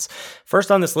commons.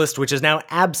 First on this list, which is now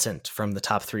absent from the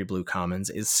top 3 blue commons,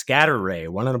 is Scatter Ray.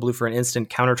 1 and a blue for an instant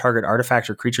counter target artifact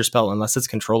or creature spell unless its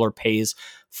controller pays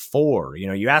 4.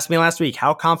 You asked me last week,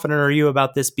 how confident are you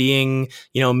about this being,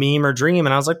 meme or dream?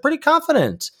 And I was like, pretty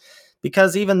confident,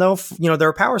 because even though, there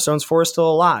are Power Stones, 4 is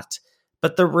still a lot.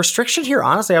 But the restriction here,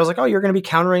 honestly, I was like, oh, you're going to be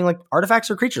countering like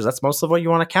artifacts or creatures. That's most of what you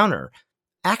want to counter.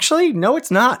 Actually, no, it's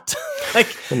not.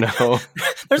 No,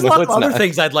 there's a lot of other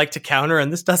things I'd like to counter,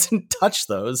 and this doesn't touch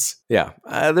those. Yeah,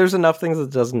 there's enough things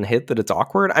that doesn't hit that it's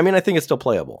awkward. I mean, I think it's still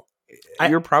playable.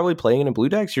 You're probably playing in a blue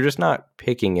decks. You're just not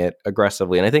picking it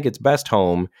aggressively. And I think its best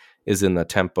home is in the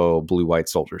tempo blue-white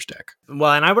soldiers deck.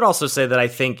 Well, and I would also say that I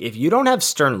think if you don't have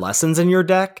Stern Lessons in your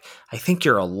deck, I think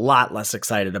you're a lot less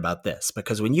excited about this,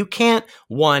 because when you can't,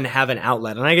 one, have an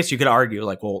outlet, and I guess you could argue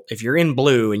like, well, if you're in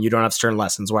blue and you don't have Stern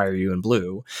Lessons, why are you in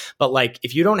blue? But like,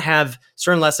 if you don't have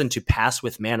Stern Lesson to pass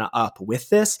with mana up with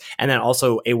this, and then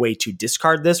also a way to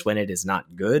discard this when it is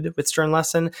not good with Stern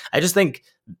Lesson, I just think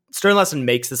Stern Lesson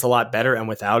makes this a lot better, and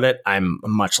without it, I'm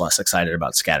much less excited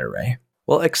about Scatter Ray.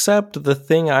 Well, except the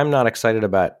thing I'm not excited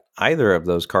about either of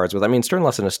those cards with, I mean, Stern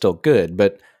Lesson is still good,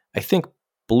 but I think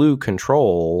blue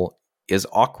control is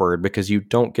awkward because you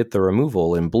don't get the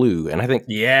removal in blue. And I think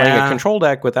playing a control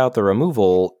deck without the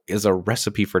removal is a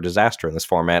recipe for disaster in this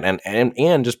format.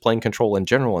 And just playing control in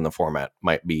general in the format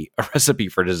might be a recipe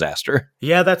for disaster.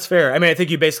 Yeah, that's fair. I mean, I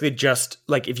think you basically just,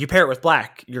 like, if you pair it with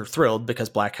black, you're thrilled because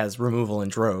black has removal in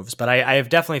droves. But I have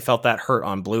definitely felt that hurt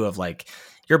on blue of like,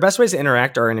 your best ways to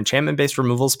interact are an enchantment-based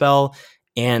removal spell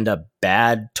and a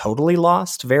bad totally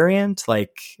lost variant.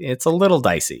 Like, it's a little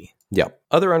dicey. Yeah.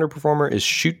 Other underperformer is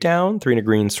Shoot Down, 3 and a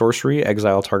green sorcery,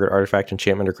 exile target artifact,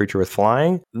 enchantment, or creature with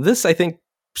flying. This, I think,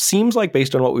 seems like,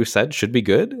 based on what we've said, should be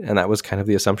good. And that was kind of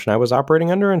the assumption I was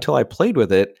operating under until I played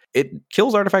with it. It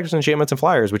kills artifacts, enchantments, and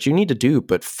flyers, which you need to do,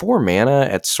 but 4 mana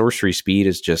at sorcery speed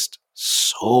is just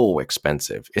so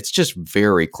expensive. It's just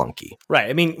very clunky. Right.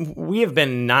 I mean, we have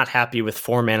been not happy with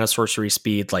 4 mana sorcery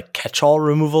speed, like catch-all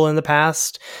removal in the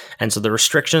past. And so the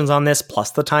restrictions on this,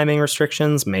 plus the timing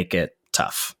restrictions, make it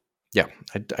tough. Yeah,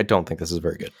 I don't think this is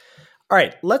very good. All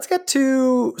right, let's get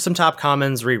to some top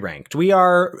commons re-ranked. We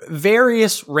are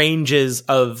various ranges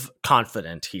of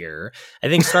confident here. I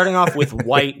think starting off with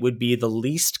white would be the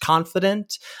least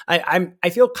confident. I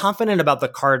feel confident about the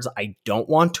cards I don't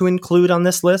want to include on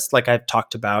this list. Like I've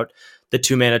talked about the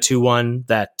 2 mana 2/1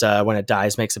 that when it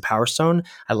dies makes a Power Stone.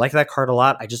 I like that card a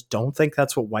lot. I just don't think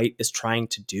that's what white is trying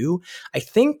to do. I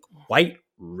think white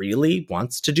really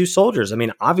wants to do soldiers. I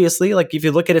mean, obviously, like if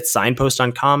you look at its signpost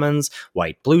on commons,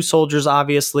 white blue soldiers,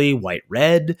 obviously, white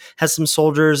red has some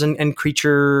soldiers and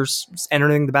creatures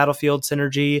entering the battlefield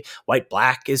synergy. White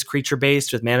black is creature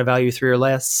based with mana value 3 or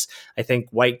less. I think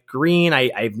white green,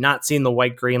 I've not seen the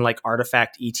white green like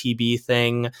artifact ETB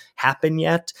thing happen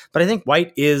yet, but I think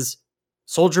white is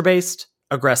soldier based,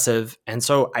 aggressive, and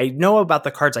so I know about the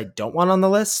cards I don't want on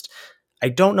the list. I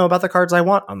don't know about the cards I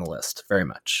want on the list very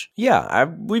much. Yeah,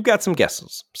 we've got some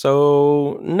guesses.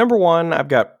 So, number 1, I've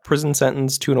got Prison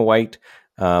Sentence, 2 and a white.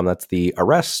 That's the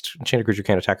arrest. Enchanted creature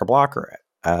can't attack or block or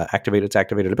activate its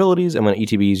activated abilities. And when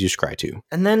ETBs, you scry 2.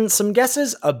 And then some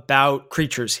guesses about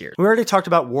creatures here. We already talked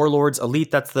about Warlords Elite.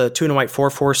 That's the 2 and a white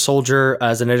 4/4 soldier.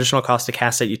 As an additional cost to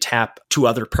cast it, you tap 2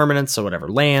 other permanents. So whatever,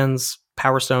 lands,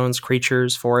 Power Stones,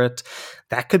 creatures for it.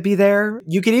 That could be there.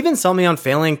 You could even sell me on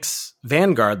Phalanx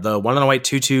Vanguard, the 1 and a white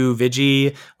 2/2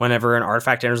 Vigi. Whenever an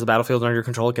artifact enters the battlefield under your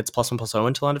control, it gets +1/+0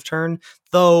 until end of turn.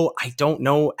 Though I don't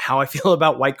know how I feel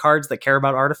about white cards that care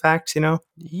about artifacts,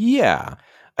 Yeah.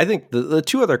 I think the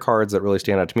two other cards that really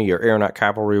stand out to me are Aeronaut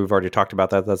Cavalry. We've already talked about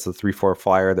that. That's the 3/4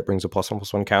 flyer that brings a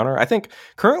 +1/+1 counter. I think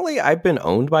currently I've been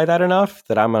owned by that enough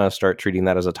that I'm going to start treating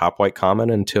that as a top white common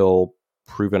until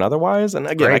proven otherwise. And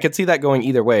again, I could see that going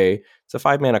either way. It's a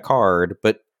 5-mana card,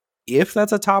 but if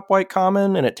that's a top white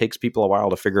common and it takes people a while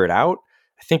to figure it out,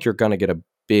 I think you're going to get a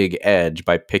big edge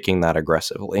by picking that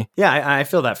aggressively. Yeah, I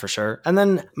feel that for sure. And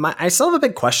then I still have a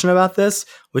big question about this,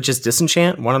 which is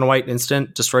Disenchant, 1 and a white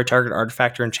instant, destroy target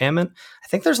artifact or enchantment. I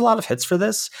think there's a lot of hits for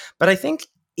this, but I think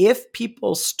if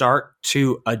people start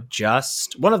to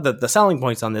adjust, one of the selling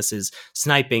points on this is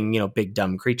sniping, big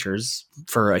dumb creatures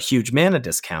for a huge mana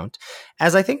discount.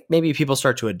 As I think maybe people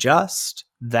start to adjust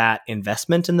that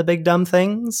investment in the big dumb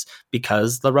things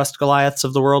because the Rust Goliaths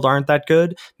of the world aren't that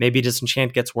good, maybe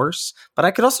Disenchant gets worse. But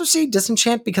I could also see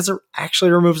Disenchant because it actually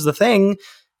removes the thing.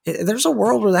 There's a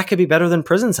world where that could be better than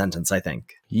Prison Sentence, I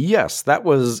think. Yes, that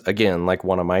was, again, like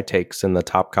one of my takes in the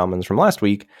top commons from last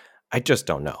week. I just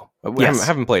don't know. I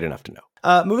haven't played enough to know.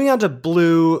 Moving on to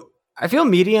blue, I feel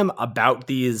medium about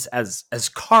these as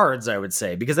cards, I would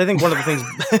say, because I think one of the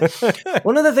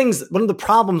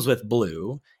problems with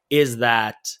blue is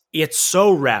that it's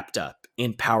so wrapped up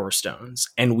in Power Stones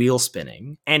and wheel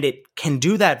spinning, and it can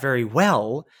do that very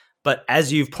well. But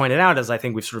as you've pointed out, as I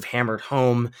think we've sort of hammered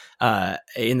home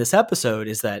in this episode,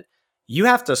 is that you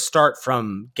have to start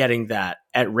from getting that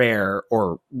at rare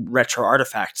or retro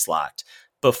artifact slot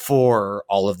before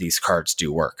all of these cards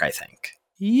do work, I think.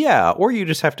 Yeah, or you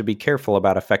just have to be careful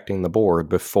about affecting the board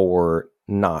before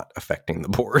not affecting the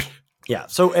board. Yeah,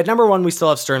 so at number 1, we still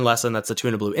have Stern Lesson. That's a 2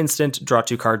 and a blue instant. Draw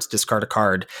 2 cards, discard a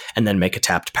card, and then make a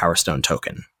tapped Power Stone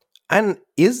token. And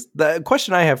is the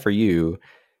question I have for you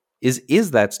is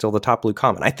that still the top blue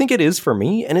common? I think it is for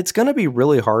me, and it's going to be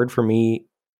really hard for me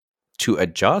to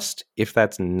adjust if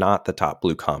that's not the top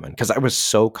blue common, because I was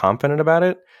so confident about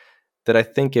it that I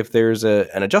think if there's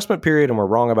an adjustment period and we're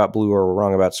wrong about blue or we're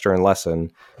wrong about Stern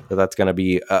Lesson, that's going to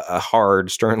be a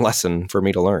hard Stern Lesson for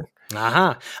me to learn.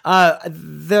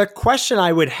 The question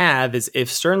I would have is,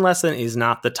 if Stern Lesson is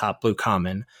not the top blue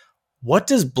common, what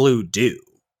does blue do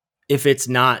if it's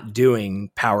not doing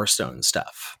Power Stone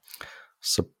stuff?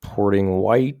 Supporting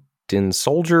white in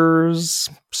soldiers,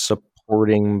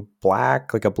 supporting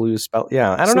black, like a blue spell.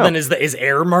 Yeah, I don't know. Then is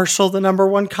Air Marshal the number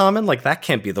 1 common? Like, that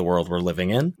can't be the world we're living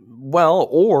in. Well,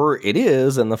 or it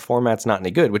is, and the format's not any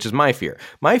good, which is my fear.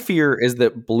 My fear is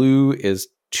that blue is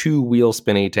too wheel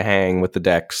spinny to hang with the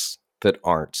decks that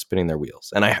aren't spinning their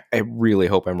wheels. And I really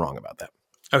hope I'm wrong about that.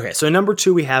 Okay, so number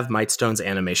 2, we have Mightstone's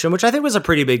Animation, which I think was a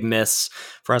pretty big miss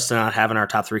for us to not have in our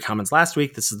top 3 commons last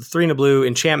week. This is the 3 and a blue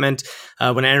enchantment.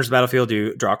 When it enters the battlefield,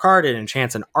 you draw a card, it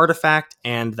enchants an artifact,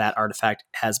 and that artifact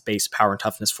has base power and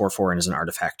toughness 4/4 and is an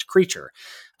artifact creature.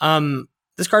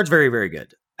 This card's very, very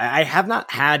good. I have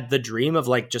not had the dream of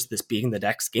like just this being the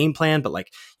deck's game plan, but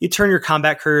like you turn your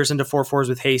combat couriers into 4/4s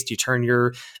with haste, you turn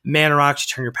your mana rocks,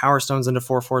 you turn your Power Stones into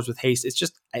 4/4s with haste. It's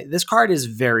just, this card is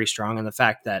very strong, and the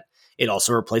fact that it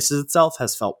also replaces itself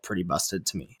has felt pretty busted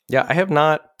to me. Yeah, I have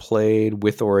not played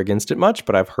with or against it much,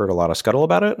 but I've heard a lot of scuttle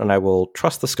about it, and I will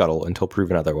trust the scuttle until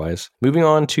proven otherwise. Moving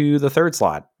on to the third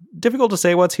slot. Difficult to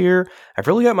say what's here. I've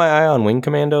really got my eye on Wing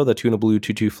Commando, the 2 and a blue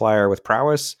 2/2 flyer with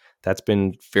prowess. That's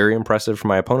been very impressive for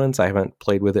my opponents. I haven't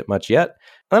played with it much yet.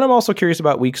 And I'm also curious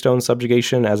about Weakstone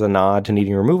Subjugation as a nod to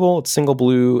needing removal. It's single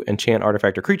blue, enchant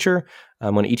artifact or creature.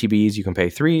 When ETBs, you can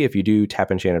pay 3. If you do,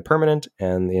 tap enchanted permanent,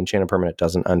 and the enchanted permanent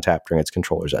doesn't untap during its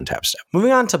controller's untap step.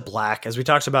 Moving on to black, as we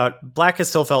talked about, black has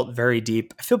still felt very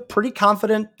deep. I feel pretty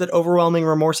confident that Overwhelming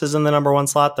Remorse is in the number 1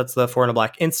 slot. That's the 4 and a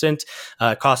black instant.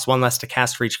 It costs 1 less to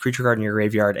cast for each creature card in your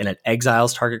graveyard, and it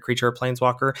exiles target creature or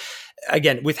planeswalker.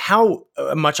 Again, with how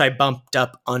much I bumped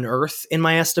up Unearth in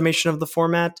my estimation of the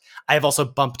format, I have also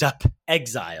bumped up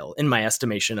Exile in my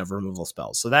estimation of removal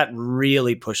spells. So that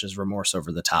really pushes Remorse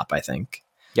over the top, I think.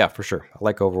 Yeah, for sure. I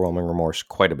like Overwhelming Remorse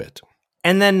quite a bit.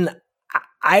 And then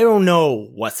I don't know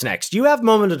what's next. You have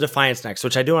Moment of Defiance next,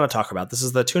 which I do want to talk about. This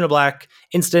is the 2 and a black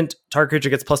instant. Target creature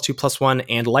gets +2/+1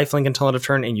 and lifelink until end of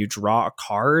turn, and you draw a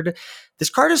card. This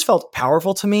card has felt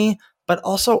powerful to me, but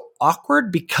also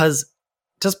awkward because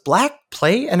does black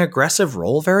play an aggressive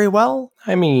role very well?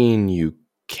 I mean, you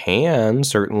can,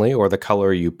 certainly, or the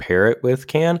color you pair it with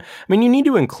can. I mean, you need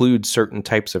to include certain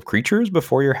types of creatures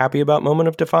before you're happy about Moment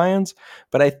of Defiance,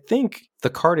 but I think the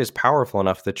card is powerful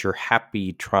enough that you're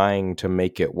happy trying to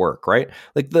make it work, right?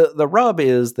 Like, the rub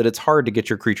is that it's hard to get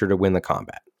your creature to win the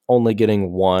combat, only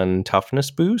getting 1 toughness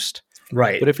boost.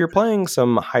 Right. But if you're playing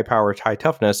some high power, high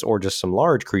toughness, or just some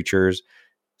large creatures,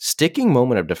 sticking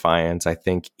Moment of Defiance, I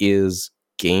think, is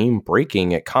game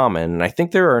breaking at common. And I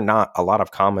think there are not a lot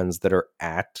of commons that are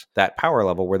at that power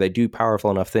level where they do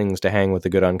powerful enough things to hang with the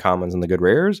good uncommons and the good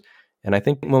rares. And I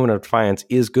think Moment of Defiance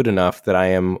is good enough that I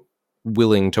am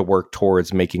willing to work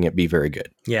towards making it be very good.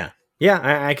 Yeah.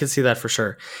 Yeah, I can see that for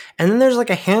sure. And then there's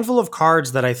like a handful of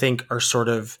cards that I think are sort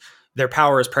of, their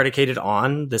power is predicated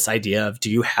on this idea of, do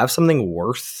you have something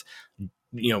worth,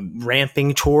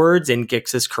 ramping towards? In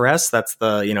Gix's Caress, that's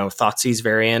the, Thoughtseize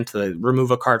variant, the remove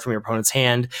a card from your opponent's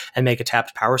hand and make a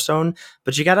tapped Power Stone.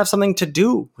 But you got to have something to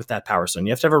do with that Power Stone.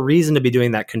 You have to have a reason to be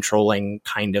doing that controlling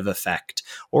kind of effect.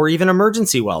 Or even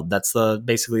Emergency Weld. That's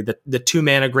basically the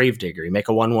 2-mana Gravedigger. You make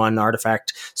a 1/1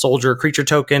 artifact, soldier, creature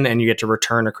token, and you get to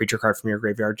return a creature card from your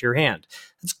graveyard to your hand.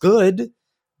 It's good,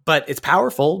 but it's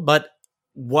powerful, but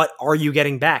what are you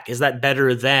getting back? Is that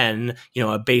better than,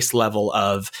 a base level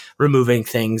of removing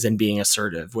things and being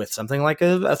assertive with something like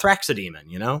a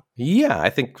Thraxodemon, Yeah, I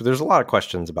think there's a lot of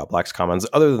questions about Black's commons.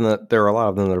 Other than that, there are a lot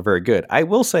of them that are very good. I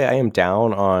will say I am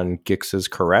down on Gix's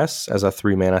Caress as a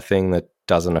 3-mana thing that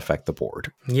doesn't affect the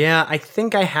board. Yeah, I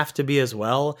think I have to be as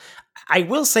well. I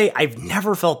will say I've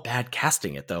never felt bad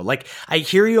casting it, though. Like, I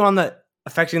hear you on the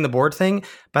affecting the board thing,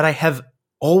 but I have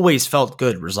always felt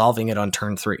good resolving it on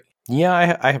turn 3.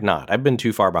 Yeah, I have not. I've been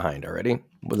too far behind already.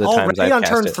 With the times I've on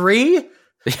cast turn it. 3?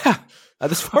 Yeah.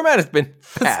 This format has been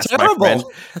fast, That's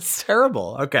terrible. That's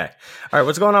terrible. Okay. All right,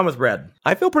 what's going on with red?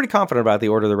 I feel pretty confident about the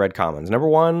order of the red commons. Number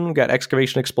 1, we've got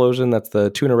Excavation Explosion. That's the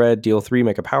 2 and a red, deal 3,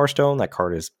 make a Power Stone. That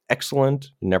card is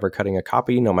excellent. Never cutting a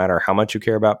copy, no matter how much you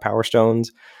care about Power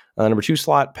Stones. Number 2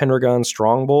 slot, Pendragon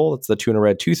Strongbow. That's the 2 and a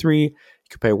red, 2/3. You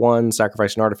can pay 1,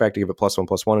 sacrifice an artifact to give it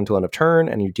 +1/+1 until end of turn,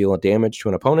 and you deal a damage to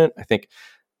an opponent. I think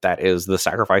that is the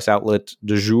sacrifice outlet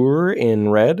du jour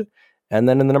in red. And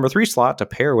then in the number 3 slot, to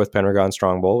pair with Pendragon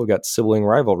Strongbow, we've got Sibling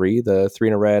Rivalry, the 3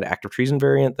 and a red Act of Treason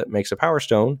variant that makes a Power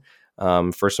Stone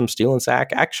for some Steal and Sack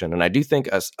action. And I do think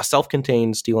a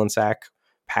self-contained Steal and Sack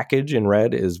package in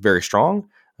red is very strong.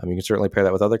 You can certainly pair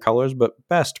that with other colors, but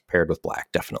best paired with black,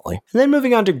 definitely. And then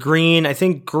moving on to green, I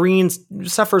think green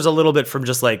suffers a little bit from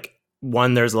just like,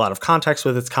 1, there's a lot of context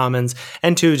with its commons,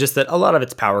 and 2, just that a lot of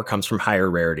its power comes from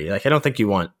higher rarity. Like, I don't think you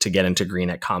want to get into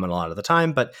green at common a lot of the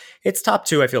time, but its top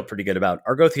 2 I feel pretty good about.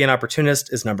 Argothian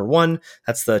Opportunist is number 1.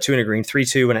 That's the 2 and a green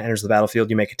 3/2. When it enters the battlefield,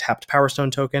 you make a tapped Power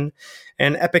Stone token.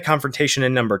 And Epic Confrontation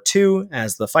in number 2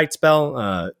 as the fight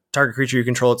spell. Target creature you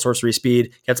control at sorcery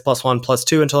speed gets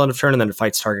 +1/+2 until end of turn, and then it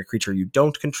fights target creature you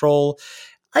don't control.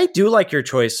 I do like your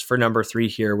choice for number 3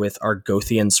 here with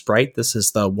Argothian Sprite. This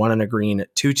is the 1 and a green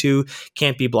 2/2.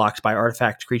 Can't be blocked by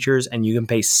artifact creatures, and you can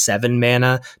pay 7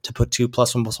 mana to put 2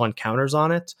 +1/+1 counters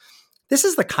on it. This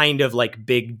is the kind of like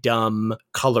big, dumb,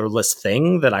 colorless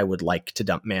thing that I would like to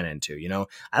dump mana into.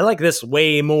 I like this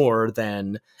way more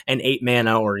than an 8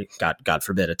 mana or God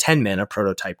forbid a 10 mana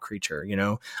prototype creature.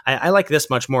 I like this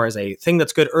much more as a thing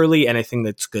that's good early and a thing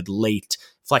that's good late,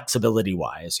 flexibility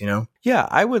wise.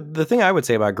 Yeah, the thing I would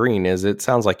say about green is it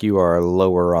sounds like you are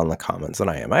lower on the commons than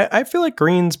I am. I feel like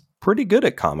green's pretty good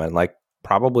at common, like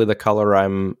probably the color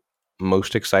I'm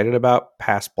most excited about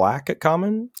past black at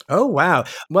common. Oh, wow.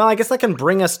 Well, I guess that can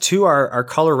bring us to our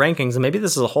color rankings, and maybe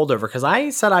this is a holdover because I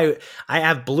said I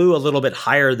have blue a little bit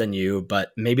higher than you,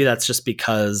 but maybe that's just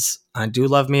because I do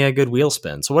love me a good wheel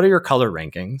spin. So what are your color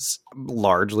rankings?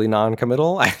 Largely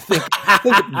non-committal. I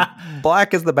think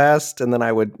black is the best, and then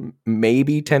I would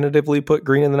maybe tentatively put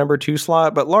green in the number 2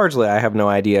 slot, but largely I have no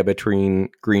idea between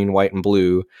green, white, and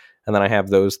blue, and then I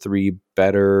have those 3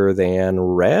 better than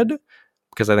red,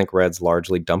 because I think red's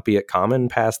largely dumpy at common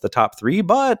past the top 3,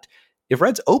 but if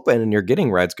red's open and you're getting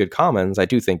red's good commons, I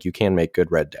do think you can make good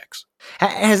red decks.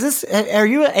 Are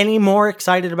you any more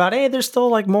excited about, hey, there's still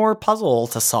like more puzzle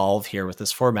to solve here with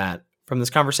this format from this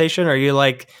conversation? Or are you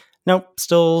like, nope,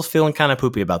 still feeling kind of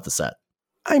poopy about the set?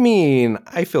 I mean,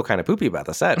 I feel kind of poopy about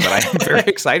the set, but I'm very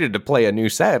excited to play a new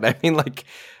set. I mean, like,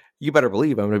 you better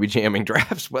believe I'm going to be jamming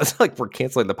drafts. But it's like we're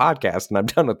canceling the podcast and I'm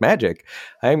done with Magic.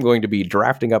 I am going to be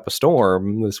drafting up a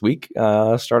storm this week,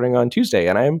 starting on Tuesday.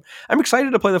 And I'm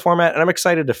excited to play the format, and I'm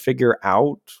excited to figure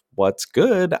out what's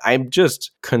good. I'm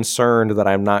just concerned that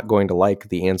I'm not going to like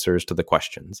the answers to the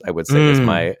questions, I would say is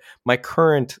my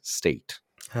current state.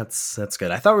 That's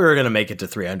good. I thought we were going to make it to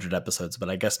 300 episodes, but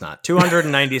I guess not.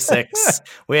 296.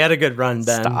 We had a good run,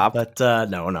 Ben. Stop. But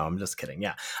no, I'm just kidding.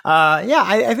 Yeah.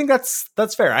 I think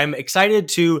that's fair. I'm excited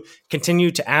to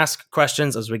continue to ask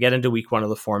questions as we get into week 1 of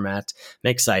the format.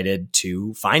 I'm excited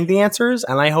to find the answers,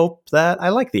 and I hope that I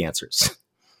like the answers.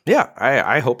 Yeah,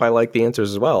 I hope I like the answers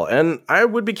as well. And I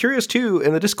would be curious too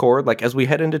in the Discord, like as we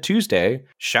head into Tuesday,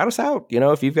 shout us out,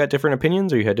 if you've got different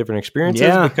opinions or you had different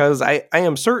experiences, because I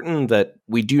am certain that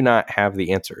we do not have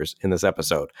the answers in this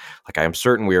episode. Like I am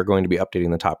certain we are going to be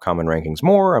updating the top common rankings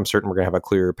more. I'm certain we're going to have a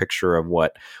clearer picture of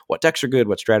what decks are good,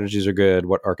 what strategies are good,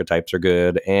 what archetypes are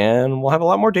good, and we'll have a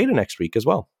lot more data next week as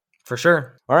well. For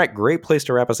sure. All right, great place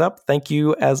to wrap us up. Thank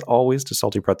you, as always, to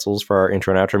Salty Pretzels for our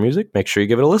intro and outro music. Make sure you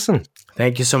give it a listen.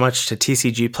 Thank you so much to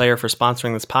TCG Player for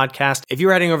sponsoring this podcast. If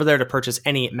you're heading over there to purchase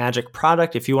any Magic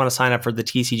product, if you want to sign up for the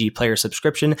TCG Player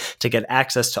subscription to get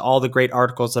access to all the great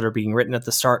articles that are being written at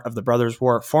the start of the Brothers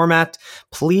War format,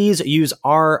 please use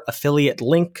our affiliate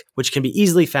link, which can be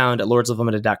easily found at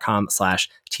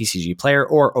lordsoflimited.com/TCG Player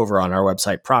or over on our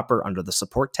website proper under the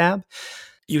support tab.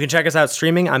 You can check us out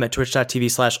streaming. I'm at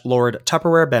twitch.tv/Lord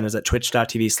Tupperware. Ben is at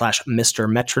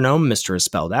twitch.tv/Mr. Metronome. Mr. is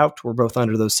spelled out. We're both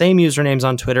under those same usernames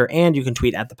on Twitter, and you can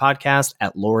tweet at the podcast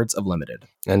at Lords of Limited.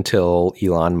 Until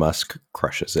Elon Musk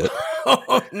crushes it.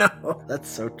 Oh, no. That's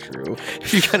so true.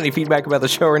 If you've got any feedback about the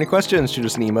show or any questions, shoot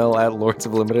us an email at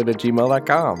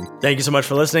lordsoflimited@gmail.com. Thank you so much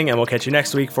for listening, and we'll catch you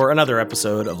next week for another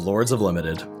episode of Lords of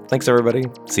Limited. Thanks, everybody.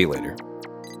 See you later.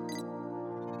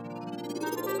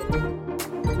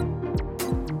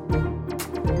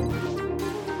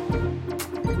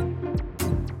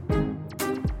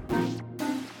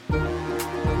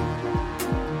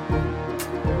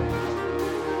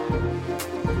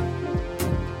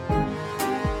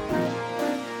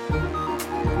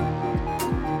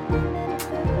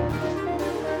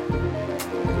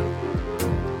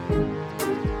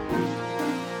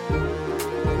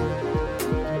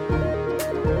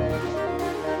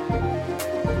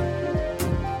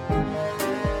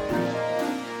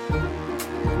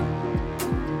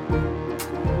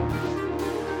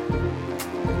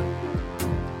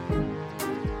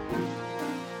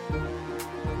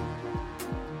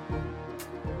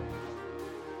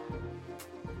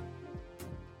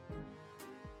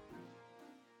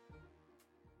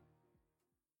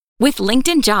 With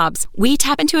LinkedIn Jobs, we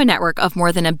tap into a network of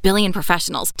more than 1 billion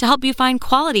professionals to help you find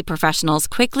quality professionals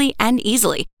quickly and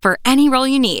easily for any role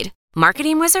you need.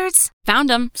 Marketing wizards? Found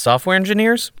them. Software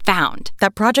engineers? Found.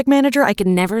 That project manager I could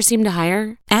never seem to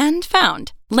hire? And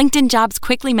found. LinkedIn Jobs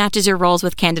quickly matches your roles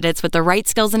with candidates with the right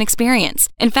skills and experience.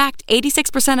 In fact,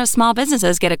 86% of small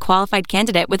businesses get a qualified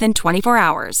candidate within 24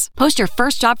 hours. Post your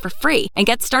first job for free and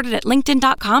get started at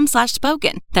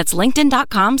linkedin.com/spoken. That's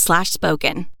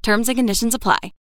linkedin.com/spoken. Terms and conditions apply.